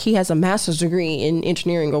blueprint, like he has a master's degree in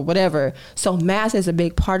engineering or whatever. So math is a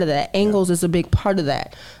big part of that. Angles is a big part of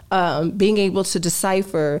that. Being able to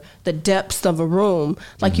decipher the depths of a room,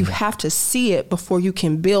 like you have to see it before you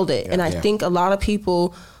can build it. And I think a lot of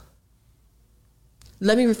people,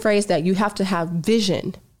 let me rephrase that, you have to have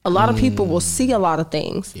vision. A lot of people will see a lot of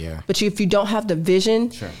things, but if you don't have the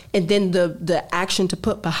vision and then the action to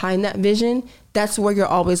put behind that vision, that's where you're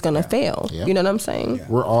always going to fail. You know what I'm saying?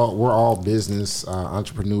 We're all business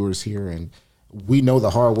entrepreneurs here, and we know the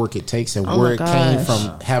hard work it takes and where it came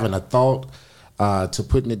from having a thought to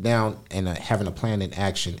putting it down and having a plan in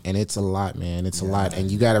action. And it's a lot, man. It's a lot. And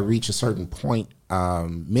you got to reach a certain point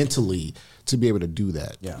mentally to be able to do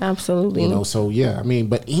that. Absolutely. You know, so I mean,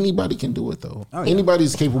 but anybody can do it though.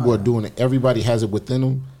 Anybody's capable of doing it. Everybody has it within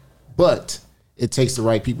them, but it takes the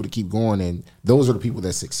right people to keep going, and those are the people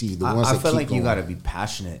that succeed. The ones I that feel keep like going. you got to be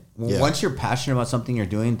passionate. Once you're passionate about something you're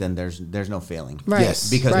doing, then there's no failing. Yes.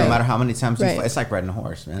 Because no matter how many times you fall, it's like riding a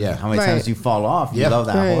horse, man. How many times you fall off, you love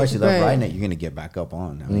that horse, you love riding it, you're going to get back up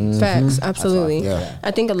on. I mean, Facts, absolutely. I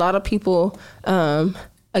think a lot of people,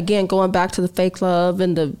 again, going back to the fake love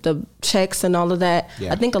and the checks and all of that,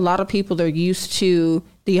 I think a lot of people are used to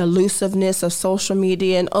the elusiveness of social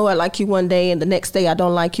media and, oh, I like you one day and the next day I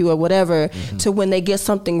don't like you or whatever, to when they get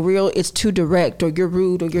something real, it's too direct or you're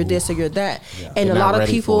rude or you're this or you're that. And a lot of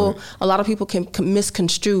people can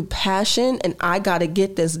misconstrue passion and I got to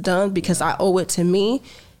get this done because I owe it to me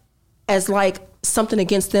as like something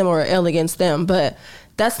against them or an L against them. But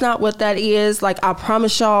that's not what that is. Like, I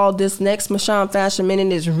promise y'all, this next Michon Fashion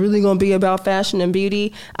Minute is really going to be about fashion and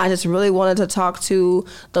beauty. I just really wanted to talk to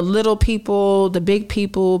the little people, the big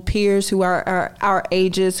people, peers who are our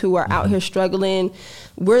ages, who are out here struggling.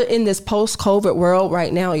 We're in this post-COVID world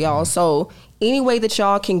right now, y'all. So any way that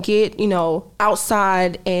y'all can get,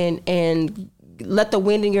 outside and let the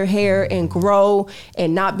wind in your hair and grow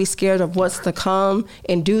and not be scared of what's to come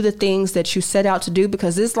and do the things that you set out to do,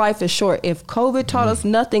 because this life is short. If COVID taught us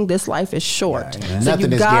nothing, this life is short. So nothing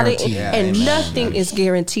you is gotta, guaranteed. and nothing is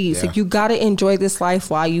guaranteed. So you got to enjoy this life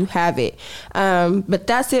while you have it. But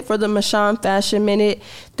that's it for the Michon Fashion Minute.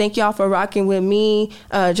 Thank y'all for rocking with me,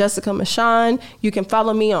 Jessica Michon. You can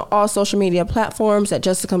follow me on all social media platforms at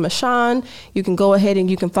Jessica Michon. You can go ahead and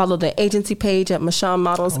you can follow the agency page at Michon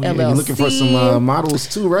Models LLC. You're looking for some models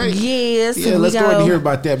too, right? Yes. Yeah, let's go ahead and hear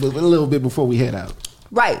about that, but a little bit before we head out.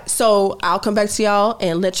 Right. So I'll come back to y'all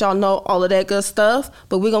and let y'all know all of that good stuff.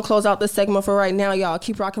 But we're going to close out this segment for right now, y'all.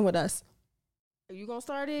 Keep rocking with us. Are you gonna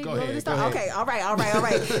start it? Go you want ahead, me to start? go Okay, ahead. all right.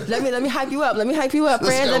 let me hype you up. Let me hype you up,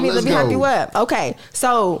 friend. go, Let me let's hype go. you up. Okay.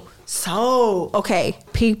 So okay,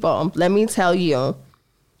 people, let me tell you.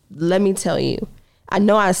 I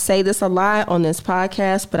know I say this a lot on this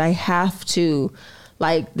podcast, but I have to.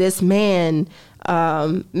 Like, this man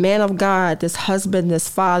of God, this husband, this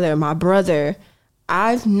father, my brother,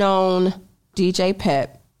 I've known DJ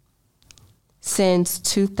Pep since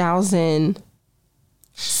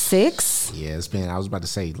 2006. Yeah, it's been, I was about to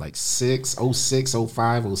say like 06,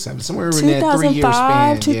 05, 07, somewhere in that 3 year 2005,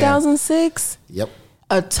 span. 2006. Yep.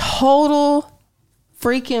 A total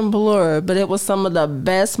freaking blur, but it was some of the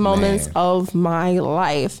best moments of my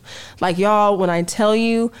life. Like, y'all, when I tell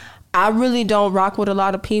you, I really don't rock with a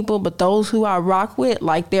lot of people, but those who I rock with,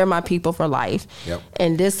 like, they're my people for life. Yep.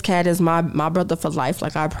 And this cat is my brother for life,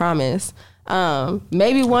 like I promise.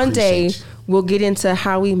 Maybe one day we'll get into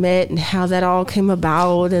how we met and how that all came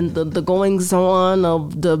about and the goings on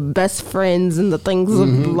of the best friends and the things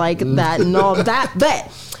like that and all that. But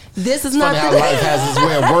this is not Funny how life has its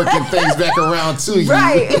way of working things back around to you.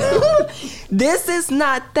 Right. This is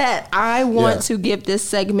not that. I want to give this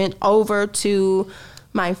segment over to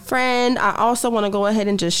my friend. I also want to go ahead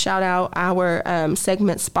and just shout out our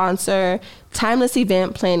segment sponsor, Timeless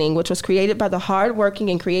Event Planning, which was created by the hardworking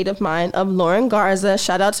and creative mind of Lauren Garza.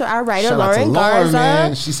 Shout out to our writer, Lauren Garza.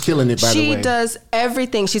 Man. She's killing it, by the way. She does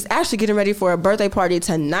everything. She's actually getting ready for a birthday party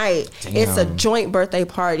tonight. Damn. It's a joint birthday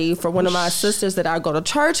party for one of my sisters that I go to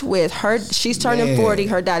church with. She's turning 40.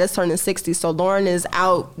 Her dad is turning 60. So Lauren is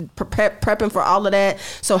out prepping for all of that.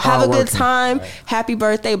 So have a good time. Right. Happy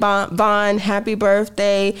birthday, Vaughn. Happy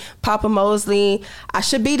birthday, Papa Mosley. I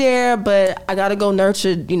should be there, but I got to go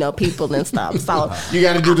nurture, people and stuff. So you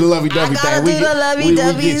got to do the lovey-dovey thing. I got to do the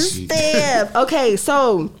lovey-dovey stuff. Okay,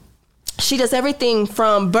 so she does everything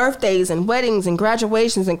from birthdays and weddings and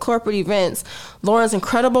graduations and corporate events. Lauren's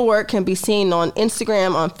incredible work can be seen on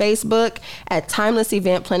Instagram, on Facebook at Timeless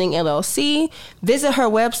Event Planning LLC. Visit her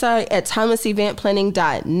website at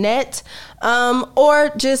timelesseventplanning.net. Or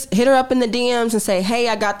just hit her up in the DMs and say, hey,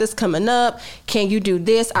 I got this coming up. Can you do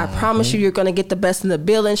this? I promise you're going to get the best in the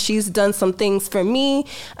billing. She's done some things for me.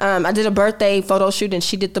 I did a birthday photo shoot and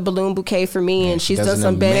she did the balloon bouquet for me, and she's done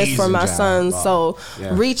some banners for my son. So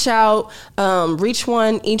reach out, reach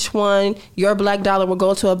one, each one. Your Black dollar will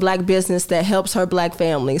go to a Black business that helps her Black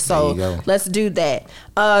family. So let's do that.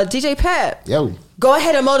 DJ Pep. Yo. Go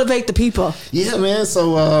ahead and motivate the people. Yeah, man.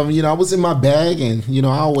 So, I was in my bag, and,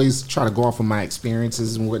 I always try to go off of my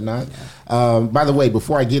experiences and whatnot. By the way,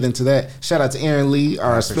 before I get into that, shout out to Aaron Lee,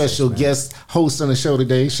 our special guest host on the show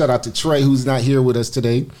today. Shout out to Trey, who's not here with us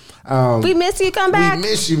today. We miss you. Come back. We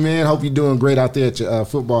miss you, man. Hope you're doing great out there at your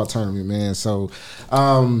football tournament, man. So,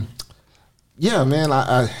 yeah,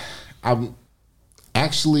 man, I'm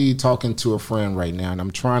actually talking to a friend right now, and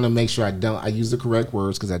I'm trying to make sure I use the correct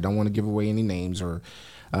words because I don't want to give away any names or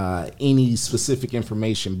any specific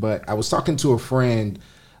information. But I was talking to a friend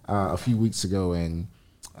a few weeks ago, and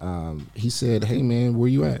he said, hey, man, where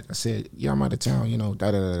you at? I said, yeah, I'm out of town,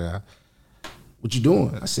 da-da-da-da. What you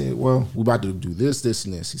doing? I said, well, we're about to do this, this,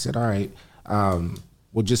 and this. He said, all right,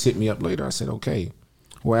 well, just hit me up later. I said, okay.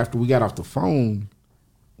 Well, after we got off the phone,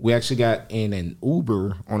 we actually got in an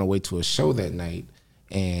Uber on our way to a show that night.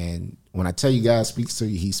 And when I tell you God speaks to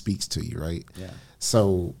you, he speaks to you, right? Yeah.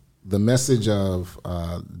 So the message of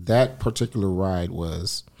that particular ride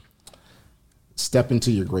was step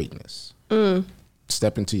into your greatness.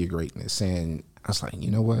 Step into your greatness. And I was like,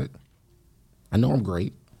 you know what? I know I'm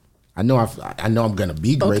great. I know I'm gonna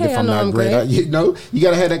be great if I'm not great. You got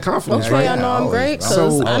to have that confidence, right? I know I'm great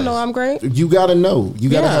because I know I'm great. You got to know. You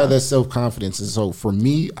got to have that self-confidence. And so for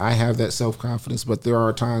me, I have that self-confidence, but there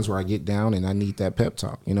are times where I get down and I need that pep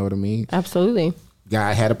talk. You know what I mean? Absolutely.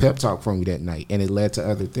 God had a pep talk for me that night, and it led to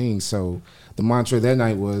other things. So the mantra that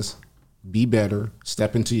night was be better,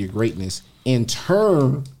 step into your greatness. In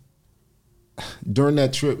turn, during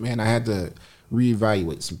that trip, man, I had to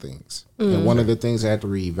reevaluate some things. And one of the things I had to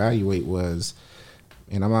reevaluate was,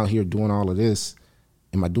 and I'm out here doing all of this,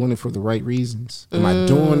 am I doing it for the right reasons? Am I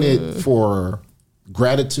doing it for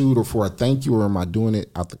gratitude or for a thank you, or am I doing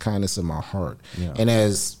it out the kindness of my heart? Yeah. And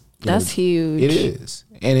that's huge. It is.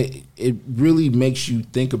 And it really makes you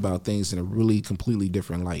think about things in a really completely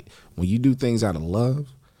different light. When you do things out of love,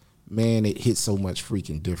 man, it hits so much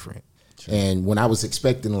freaking different. Sure. And when I was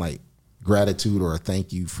expecting like gratitude or a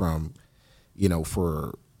thank you from,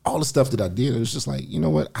 for all the stuff that I did, it was just like, you know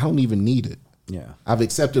what? I don't even need it. Yeah. I've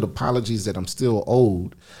accepted apologies that I'm still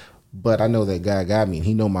owed, but I know that God got me and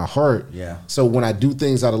he know my heart. Yeah. So when I do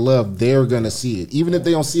things out of love, they're going to see it. Even if they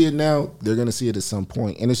don't see it now, they're going to see it at some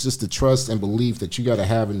point. And it's just the trust and belief that you got to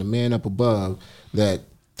have in the man up above that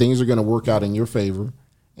things are going to work out in your favor,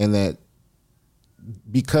 and that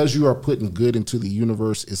because you are putting good into the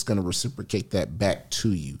universe, it's going to reciprocate that back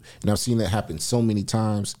to you. And I've seen that happen so many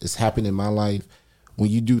times. It's happened in my life. When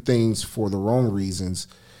you do things for the wrong reasons,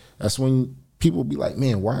 that's when people be like,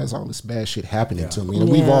 man, why is all this bad shit happening to me? And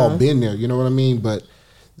we've all been there, you know what I mean? But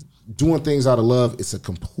doing things out of love, it's a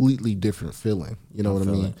completely different feeling. You know what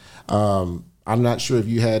I mean? I'm not sure if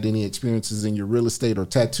you had any experiences in your real estate or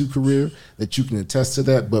tattoo career that you can attest to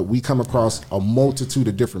that, but we come across a multitude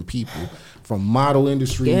of different people, from model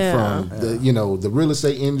industry, from the real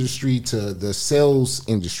estate industry to the sales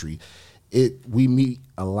industry. We meet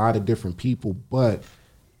a lot of different people, but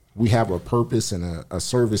we have a purpose and a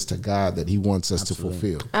service to God that he wants us to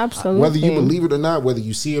fulfill. Absolutely. Whether you believe it or not, whether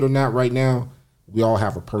you see it or not right now, we all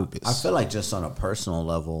have a purpose. I feel like just on a personal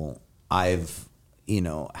level, I've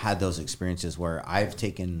had those experiences where I've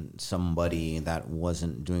taken somebody that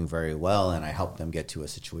wasn't doing very well and I helped them get to a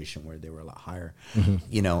situation where they were a lot higher,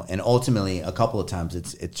 and ultimately a couple of times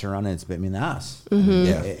it's turned around and it's bit me in the ass.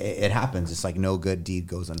 Yeah, it happens. It's like no good deed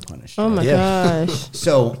goes unpunished. Oh my gosh.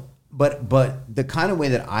 So, but the kind of way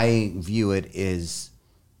that I view it is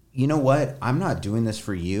you know what? I'm not doing this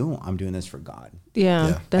for you. I'm doing this for God.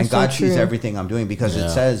 Yeah. That's and God so sees true. everything I'm doing, because it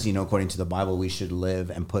says, according to the Bible, we should live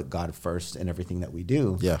and put God first in everything that we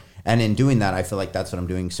do. Yeah. And in doing that, I feel like that's what I'm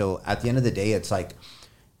doing. So at the end of the day, it's like,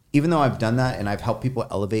 even though I've done that and I've helped people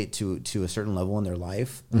elevate to a certain level in their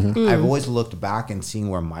life, I've always looked back and seen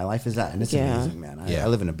where my life is at. And it's amazing, man. I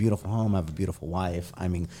live in a beautiful home. I have a beautiful wife. I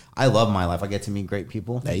mean, I love my life. I get to meet great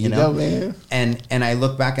people. There you go, man. And I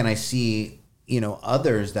look back and I see,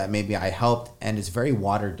 others that maybe I helped, and it's very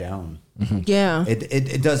watered down. Yeah.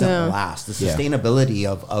 It doesn't last. The sustainability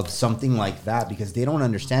of something like that, because they don't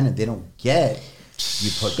understand it. They don't get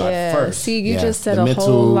you put God first. See, you just said a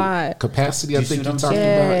whole lot. Capacity, I think you're talking about.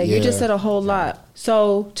 Yeah, you just said a whole lot.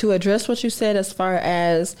 So to address what you said as far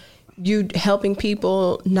as you helping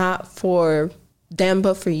people not for them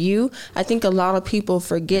but for you, I think a lot of people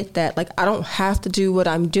forget that, like, I don't have to do what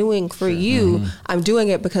I'm doing for you. I'm doing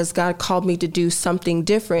it because God called me to do something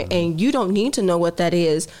different, and you don't need to know what that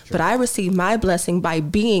is, but I receive my blessing by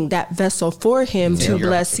being that vessel for him to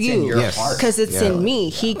bless you, because it's in me.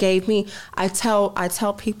 He gave me. I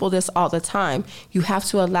tell people this all the time. You have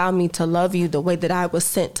to allow me to love you the way that I was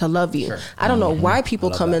sent to love you. I don't know why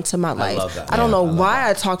people come into my life. I don't know why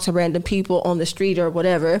I talk to random people on the street or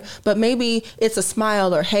whatever, but maybe it's a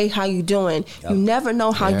smile or, hey, how you doing? You never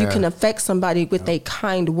know how you can affect somebody with a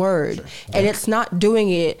kind word. And it's not doing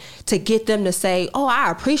it to get them to say, oh, I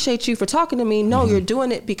appreciate you for talking to me. No, you're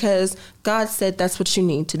doing it because God said that's what you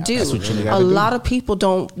need to do. A lot of people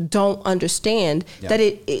don't understand that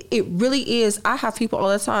it really is. I have people all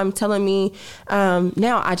the time telling me,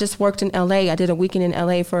 now I just worked in LA. I did a weekend in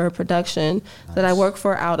LA for a production that I work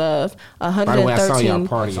for out of 113. By the way, I saw y'all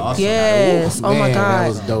party. Awesome. Yes. Ooh, oh my man, God. that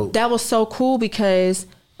was dope. That was so cool because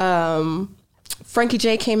Frankie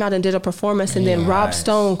J came out and did a performance, and then Rob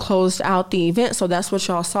Stone closed out the event. So that's what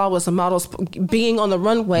y'all saw, was the models being on the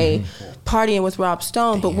runway partying with Rob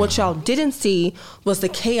Stone. But what y'all didn't see was the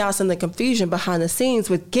chaos and the confusion behind the scenes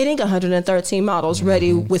with getting 113 models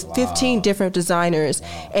ready with 15 different designers.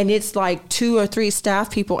 And it's like 2 or 3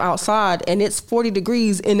 staff people outside, and it's 40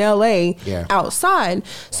 degrees in LA outside.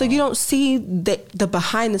 So you don't see the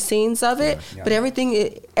behind the scenes of it, but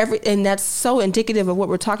and that's so indicative of what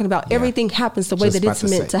we're talking about. Everything happens the way that it's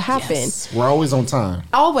meant to happen. Yes. We're always on time.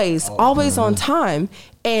 Always on time.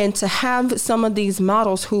 And to have some of these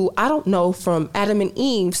models who, I don't know, from Adam and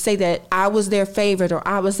Eve, say that I was their favorite or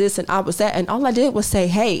I was this and I was that. And all I did was say,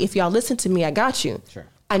 hey, if y'all listen to me, I got you. Sure.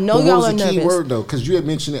 I know y'all are nervous. What was the key word, though? Because you had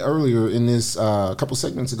mentioned it earlier in this, a couple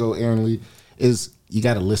segments ago, Aaron Lee, is you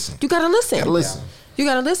got to listen. You got to listen. You got to listen. You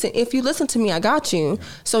got to listen. If you listen to me, I got you.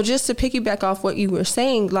 So just to piggyback off what you were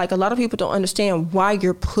saying, like, a lot of people don't understand why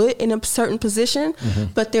you're put in a certain position,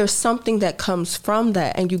 but there's something that comes from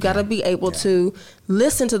that. And you got to be able to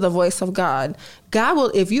listen to the voice of God. God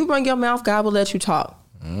will, if you run your mouth, God will let you talk.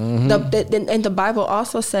 And the Bible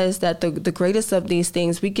also says that the greatest of these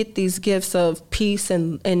things, we get these gifts of peace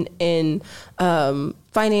and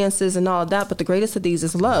finances and all of that, but the greatest of these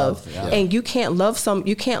is love. And you can't love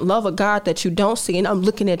a God that you don't see. And I'm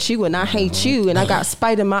looking at you and I hate you and I got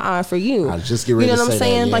spite in my eye for you. I just get ready you know to what I'm say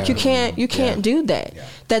saying? that, Like, you can't do that.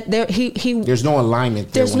 That there there's no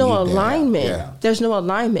alignment. There's no alignment. There's no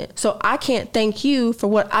alignment. So I can't thank you for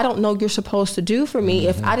what I don't know you're supposed to do for me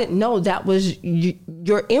if I didn't know that was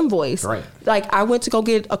your invoice. Right. Like, I went to go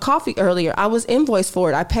get a coffee earlier. I was invoiced for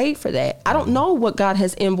it. I paid for that. I don't know what God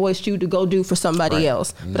has invoiced you to go do for somebody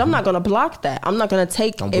else, but I'm not going to block that. I'm not going to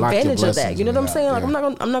take advantage of that. You know what I'm saying? Like, I'm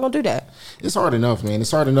not going to do that. It's hard enough, man.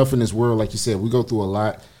 It's hard enough in this world. Like you said, we go through a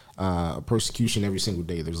lot persecution every single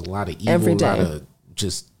day. There's a lot of evil, a lot of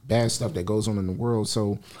just bad stuff that goes on in the world.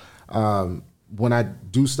 So when I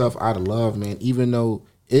do stuff out of love, man, even though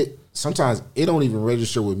sometimes it don't even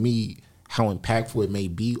register with me how impactful it may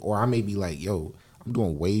be, or I may be like, yo, I'm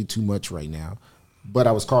doing way too much right now. But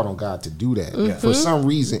I was called on God to do that for some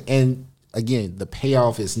reason. And again, the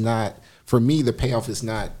payoff is not, for me,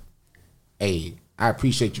 hey, I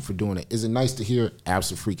appreciate you for doing it. Is it nice to hear?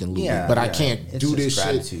 Absolutely. But I can't do this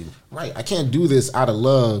gratitude. Shit. Right. I can't do this out of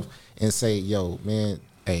love and say, yo, man,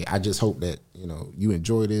 hey, I just hope that, you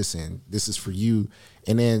enjoy this and this is for you.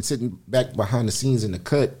 And then sitting back behind the scenes in the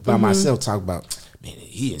cut by myself, talk about, man,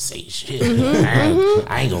 he didn't say shit.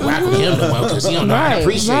 I ain't gonna rock with him no more because he don't know how to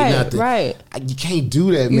appreciate nothing. Right. You can't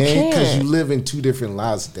do that, man, because you live in 2 different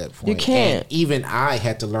lives at that point. You can't. And even I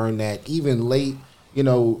had to learn that. Even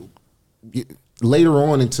later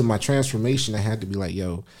on into my transformation, I had to be like,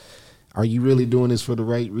 yo, are you really doing this for the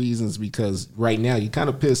right reasons? Because right now you're kind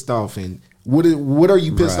of pissed off, and what are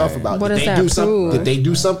you pissed off about? What Did they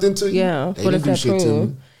do something to you? Yeah. They didn't do shit to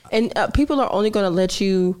me. And people are only going to let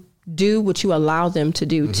you do what you allow them to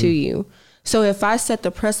do to you. So if I set the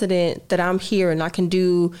precedent that I'm here and I can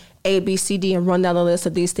do A, B, C, D, and run down the list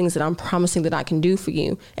of these things that I'm promising that I can do for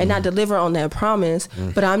you, and not deliver on that promise,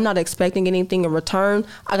 but I'm not expecting anything in return,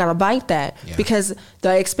 I got to bite that, because the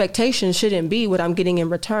expectation shouldn't be what I'm getting in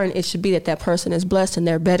return. It should be that person is blessed and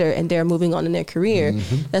they're better and they're moving on in their career.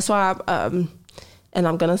 That's why and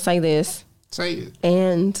I'm going to say this. Say it.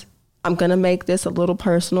 And I'm going to make this a little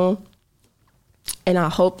personal. And I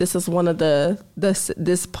hope this is one of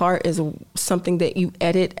this part is something that you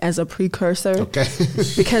edit as a precursor. Okay.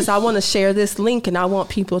 Because I want to share this link and I want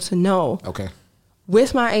people to know. Okay.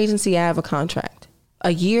 With my agency, I have a contract.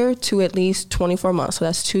 A year to at least 24 months. So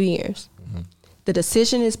that's 2 years. The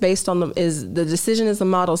decision is based on the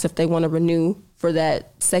models if they want to renew for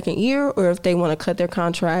that second year or if they want to cut their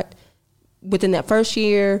contract within that first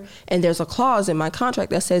year. And there's a clause in my contract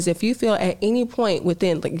that says if you feel at any point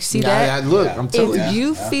within, like you see that? I'm telling you. If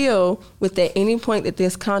you feel with at any point that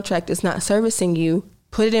this contract is not servicing you,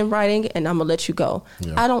 put it in writing and I'm going to let you go.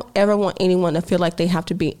 Yeah. I don't ever want anyone to feel like they have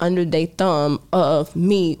to be under their thumb of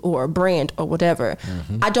me or a brand or whatever.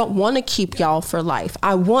 I don't want to keep y'all for life.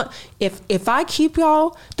 I want, if I keep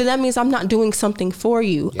y'all, then that means I'm not doing something for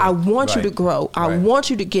you. I want you to grow. I want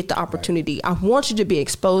you to get the opportunity. I want you to be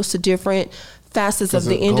exposed to different facets of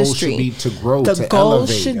the industry. The goal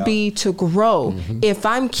should be to grow. If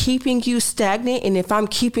I'm keeping you stagnant and if I'm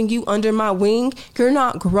keeping you under my wing, you're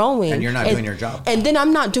not growing and you're not doing your job. And then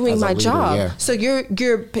I'm not doing my job. So you're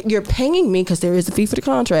paying me, because there is a fee for the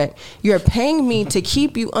contract. You're paying me to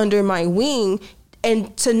keep you under my wing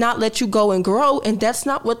and to not let you go and grow, and that's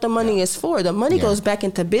not what the money is for. The money goes back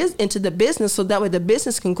into the business, so that way the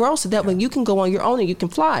business can grow, so that way you can go on your own and you can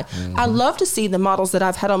fly. I love to see the models that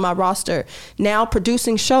I've had on my roster now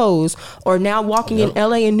producing shows, or now walking in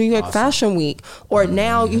LA and New York Fashion Week, or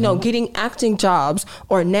now getting acting jobs,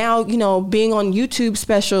 or now being on YouTube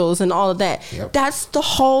specials and all of that. That's the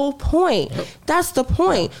whole point. That's the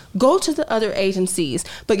point. Go to the other agencies,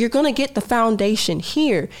 but you're going to get the foundation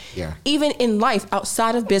here. Even in life,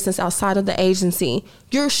 outside of business, outside of the agency,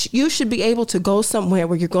 you should be able to go somewhere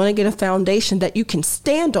where you're going to get a foundation that you can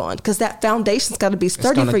stand on, because that foundation's got to be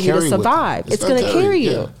sturdy for you to survive. It's going to carry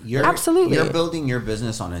you. Absolutely. You're building your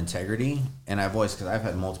business on integrity, and because I've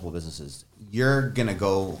had multiple businesses, you're going to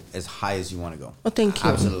go as high as you want to go. Well, thank you.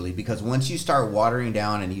 Absolutely. Because once you start watering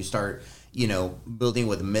down and you start building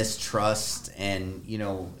with mistrust and,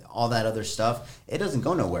 all that other stuff, it doesn't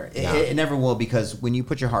go nowhere. It never will, because when you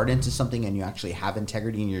put your heart into something and you actually have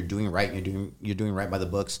integrity and you're doing right, you're doing right by the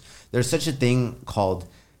books, there's such a thing called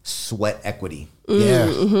sweat equity. You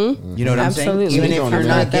know what I'm saying? Even if you're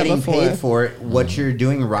not getting paid for it, what you're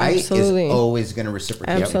doing right is always going to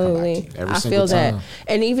reciprocate. Absolutely. I feel that.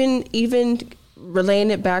 And even relaying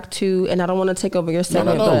it back to, and I don't want to take over your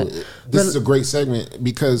segment, but this is a great segment,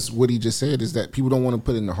 because what he just said is that people don't want to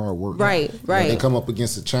put in the hard work. Right. They come up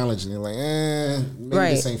against a challenge and they're like,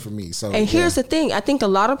 maybe this ain't for me. So, and here's the thing: I think a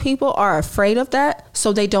lot of people are afraid of that,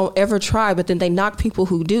 so they don't ever try. But then they knock people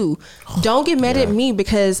who do. Don't get mad at me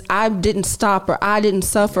because I didn't stop, or I didn't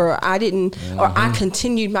suffer, or I didn't, or I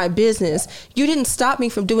continued my business. You didn't stop me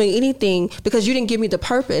from doing anything because you didn't give me the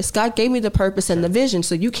purpose. God gave me the purpose and the vision,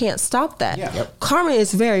 so you can't stop that. Karma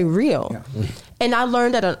is very real. And I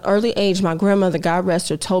learned at an early age, my grandmother, God rest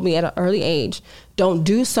her, told me at an early age, don't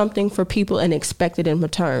do something for people and expect it in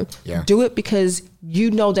return. Do it because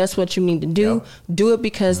you know that's what you need to do. Do it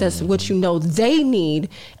because that's what you know they need,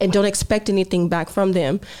 and don't expect anything back from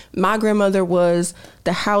them. My grandmother was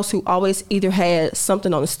the house who always either had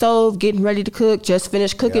something on the stove, getting ready to cook, just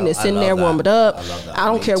finished cooking, it's sitting there, warm it up. I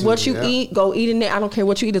don't care what you eat, go eat in there. I don't care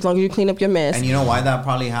what you eat as long as you clean up your mess. And you know why that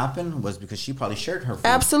probably happened? Was because she probably shared her food.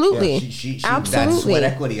 Absolutely. Absolutely. That sweat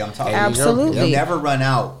equity I'm talking about. Absolutely. You never run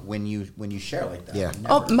out when you share like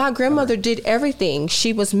that. My grandmother did everything.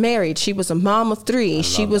 She was married. She was a mom of 3.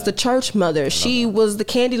 She was the church mother. She was the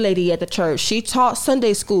candy lady at the church. She taught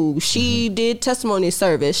Sunday school. She did testimony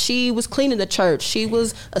service. She was cleaning the church. She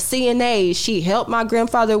was a CNA. She helped my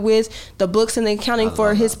grandfather with the books and the accounting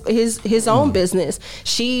for his own business.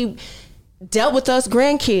 She dealt with us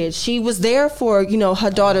grandkids. She was there for, her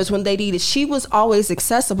daughters when they needed. She was always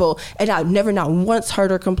accessible, and I've never not once heard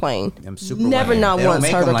her complain. Never not once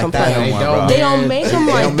heard her complain. They don't make them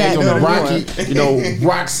like that no more.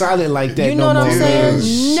 Rock solid like that. You know what I'm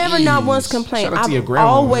saying? Never not once complain. I've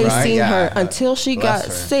always seen her until she got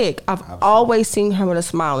sick. I've always seen her with a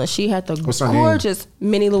smile, and she had the gorgeous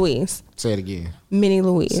Minnie Louise. Say it again. Minnie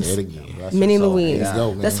Louise. Say it again. Minnie Louise. Let's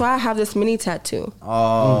go, man. That's why I have this mini tattoo.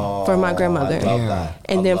 Oh, for my grandmother. I love that.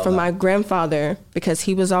 And then for my grandfather, because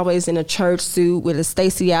he was always in a church suit with a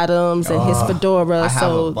Stacey Adams and his fedora,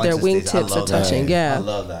 so their wingtips are touching. Yeah. I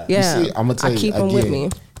love that. Yeah. You see, I'm gonna tell you, I keep them with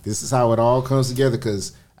me. This is how it all comes together,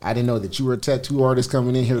 because I didn't know that you were a tattoo artist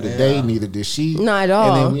coming in here today. Neither did she. Not at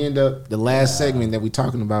all. And then we end up, the last segment that we're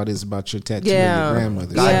talking about is about your tattoo of your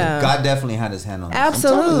grandmother. God definitely had his hand on this.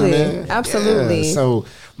 Absolutely. Absolutely. Yeah. So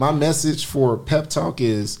my message for Pep Talk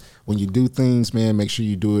is, when you do things, man, make sure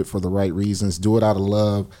you do it for the right reasons. Do it out of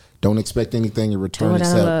love. Don't expect anything in return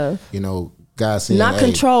except, God saying, not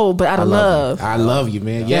control, but out of love. I love you,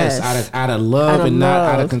 man. Yes, out of love and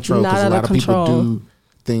not out of control. Because a lot of people do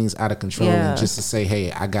things out of control, and just to say,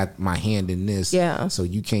 hey, I got my hand in this, so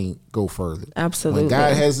you can't go further. Absolutely. When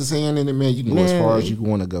God has his hand in it, man, you can go as far as you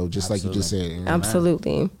want to go, just like you just said.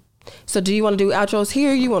 Absolutely. So do you want to do outros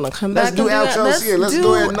here? You want to come back? Let's do outros here. Let's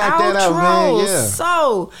go ahead and knock that out, man. Yeah.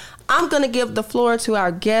 So I'm going to give the floor to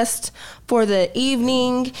our guest for the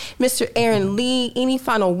evening, Mr. Aaron Lee. Any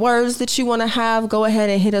final words that you want to have? Go ahead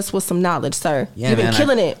and hit us with some knowledge, sir. Yeah, You've been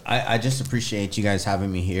killing it. I just appreciate you guys having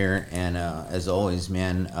me here, and as always,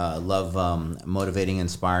 man, love motivating,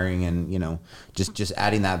 inspiring, and just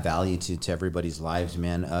adding that value to everybody's lives,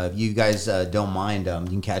 man. If you guys don't mind, you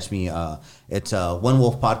can catch me. It's One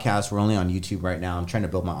Wolf Podcast. We're only on YouTube right now. I'm trying to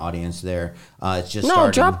build my audience there. It's just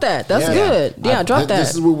starting. Drop that. That's good. Yeah, drop that.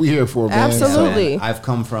 This is what we're here for, man. Absolutely. So, I've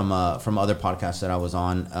come from other podcasts that I was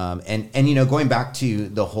on, and going back to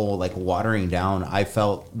the whole like watering down, I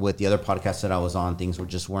felt with the other podcasts that I was on, things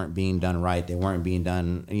weren't being done right. They weren't being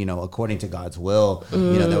done, according to God's will.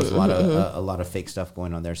 There was a lot of fake stuff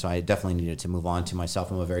going on there. So I definitely needed to move on to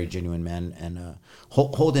myself. I'm a very genuine man, and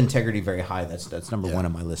hold integrity very high. That's number one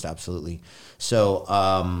on my list. Absolutely. So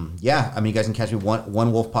you guys can catch me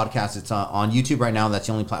One Wolf Podcast. It's on YouTube right now. That's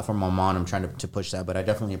the only platform I'm on. I'm trying to push that, but I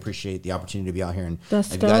definitely appreciate the opportunity to be out here. And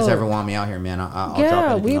if you guys ever want me out here, man, I'll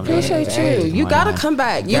drop it. We appreciate you. You gotta come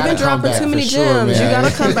back. You've been dropping too many gems. You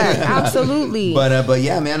gotta come back. Absolutely. But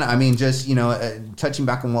yeah, man. I mean, just touching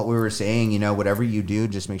back on what we were saying. Whatever you do,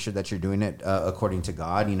 just make sure that you're doing it according to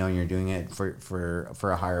God. And you're doing it for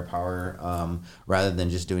a higher power, rather than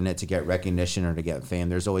just doing it to get recognition or to get fame.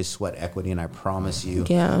 There's always sweat equity, and I promise you,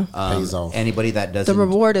 pays off. Anybody that doesn't, the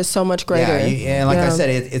reward is so much greater. And like I said,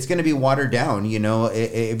 it's going to be watered down.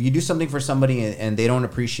 If you do something for somebody and they don't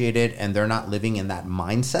appreciate it, and they're not living in that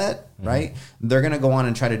mindset, right? They're going to go on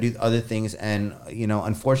and try to do other things, and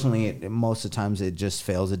unfortunately, most of the times it just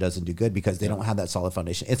fails. It doesn't do good because they don't have that solid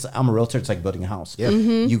foundation. I'm a realtor. It's like building a house. Yeah,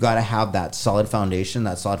 you got to have that solid foundation.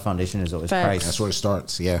 That solid foundation is always price. That's where it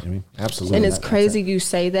starts. Yeah, absolutely. And it's crazy you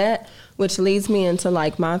say that, which leads me into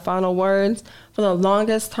like my final words. For the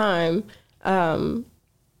longest time,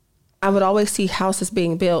 I would always see houses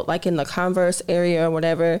being built like in the Converse area or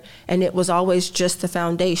whatever, and it was always just the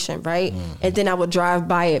foundation, right? And then I would drive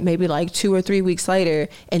by it maybe like 2 or 3 weeks later,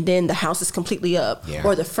 and then the house is completely up,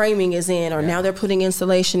 or the framing is in, or now they're putting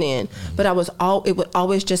insulation in. But it would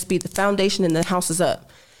always just be the foundation and the house is up.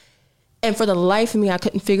 And for the life of me, I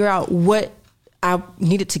couldn't figure out what I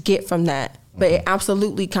needed to get from that. But it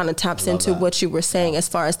absolutely kind of taps into what you were saying as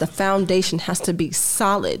far as the foundation has to be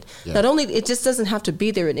solid. Not only, it just doesn't have to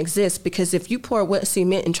be there and exist, because if you pour wet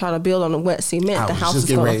cement and try to build on a wet cement, the house is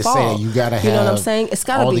going to fall. You gotta have, you know what I'm saying? It's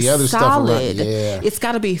got to be solid. Yeah. It's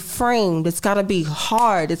got to be framed. It's got to be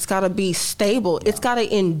hard. It's got to be stable. It's got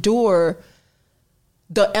to endure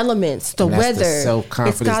the elements, the weather. The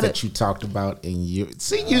self-confidence that you talked about in you.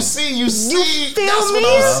 You feel me?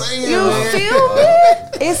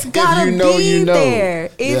 It's gotta be there.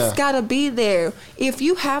 It's gotta be there. If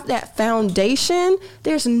you have that foundation,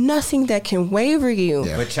 there's nothing that can waver you.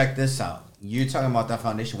 But check this out. You're talking about that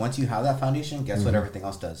foundation. Once you have that foundation, guess what everything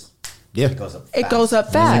else does? Yeah. It goes up fast. It goes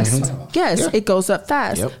up fast. Yes, it goes up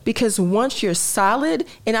fast. Because once you're solid,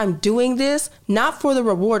 and I'm doing this not for the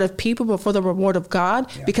reward of people, but for the reward of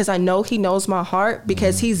God, because I know He knows my heart,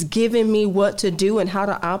 because He's given me what to do and how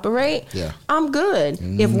to operate, I'm good.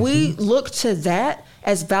 If we look to that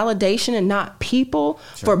as validation and not people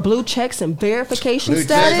for blue checks and verification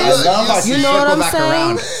status, you know what I'm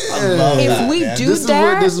saying? If we do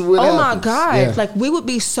that, oh my God, like we would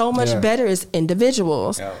be so much better as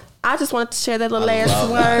individuals. I just wanted to share that little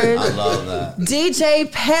last word. I love that.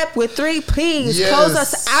 DJ Pep with 3 P's. Close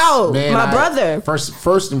us out, man, my brother.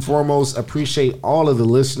 First and foremost, appreciate all of the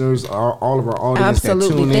listeners, all of our audience. Absolutely.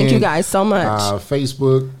 That tune Thank in. you guys so much.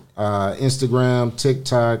 Facebook, Instagram,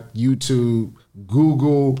 TikTok, YouTube,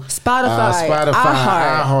 Google, Spotify,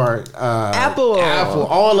 iHeart, Apple,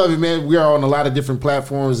 all of it, man. We are on a lot of different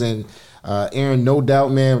platforms, and Aaron, no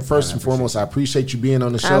doubt, man. First and foremost, I appreciate you being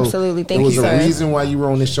on the show. Absolutely. Thank you, It was sir. a reason why you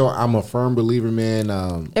were on this show. I'm a firm believer, man.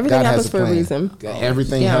 Everything God happens has for a plan. reason.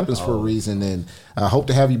 Everything happens for a reason, and I hope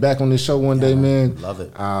to have you back on this show one day, man. Love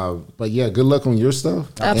it. But yeah, good luck on your stuff.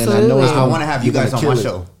 Absolutely. And I know I want to have you guys on my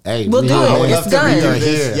show. Hey, We'll do it. man, It's done. we are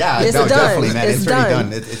here. Yeah, It's no, done. definitely, man. It's It's already done.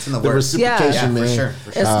 done. It's in the The works. reciprocation, Yeah, man. for sure.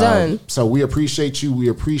 For sure. It's done. So we appreciate you. We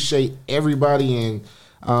appreciate everybody,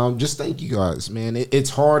 and just thank you guys, man. It's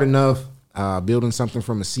hard enough building something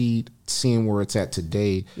from a seed, seeing where it's at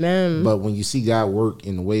today. Man. But when you see God work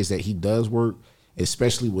in the ways that He does work,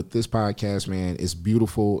 especially with this podcast, man, it's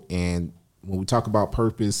beautiful. And when we talk about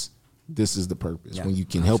purpose, this is the purpose. Yeah, when you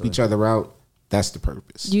can help each other out, that's the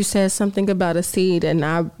purpose. You said something about a seed, and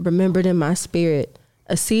I remembered in my spirit,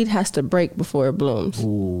 a seed has to break before it blooms.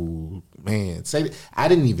 Ooh, man, I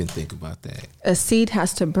didn't even think about that. A seed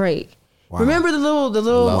has to break. Wow. Remember the little, the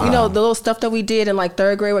little stuff that we did in like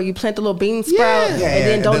third grade where you plant the little bean sprout and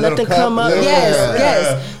then don't the little nothing cup. come up. Yeah.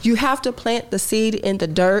 Yes. You have to plant the seed in the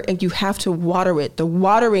dirt and you have to water it. The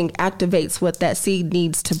watering activates what that seed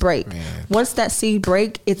needs to break. Man. Once that seed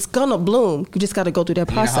break, it's gonna bloom. You just got to go through that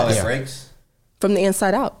You know how process it breaks? from the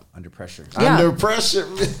inside out. Under pressure. Yeah. Under pressure.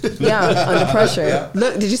 Yeah, under pressure.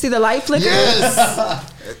 Look, did you see the light flicker? Yes.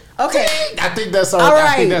 Okay. I think that's our. All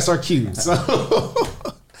I think right. that's our cue. So.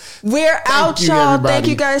 We're out, you, y'all. everybody. Thank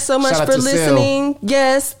you guys so much Shout out for to listening.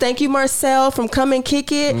 Yes. Thank you, Marcel from Come and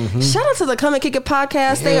Kick It. Shout out to the Come and Kick It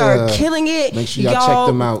podcast. They are Yeah. killing it. Make sure y'all check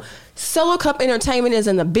them out. Solo Cup Entertainment is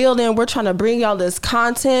in the building. We're trying to bring y'all this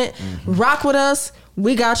content. Rock with us.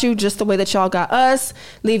 We got you just the way that y'all got us.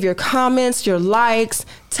 Leave your comments, your likes.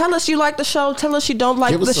 Tell us you like the show. Tell us you don't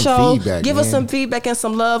like Give us the some show. feedback, Give us man. some feedback and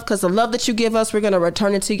some love because the love that you give us, we're going to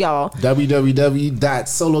return it to y'all.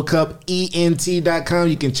 www.solocupent.com.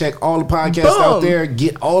 You can check all the podcasts Boom. out there.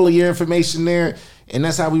 Get all of your information there. And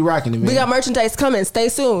that's how we rocking it, man. We got merchandise coming. Stay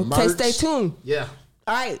soon. Merch. Stay tuned. Yeah.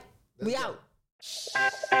 All right. We out.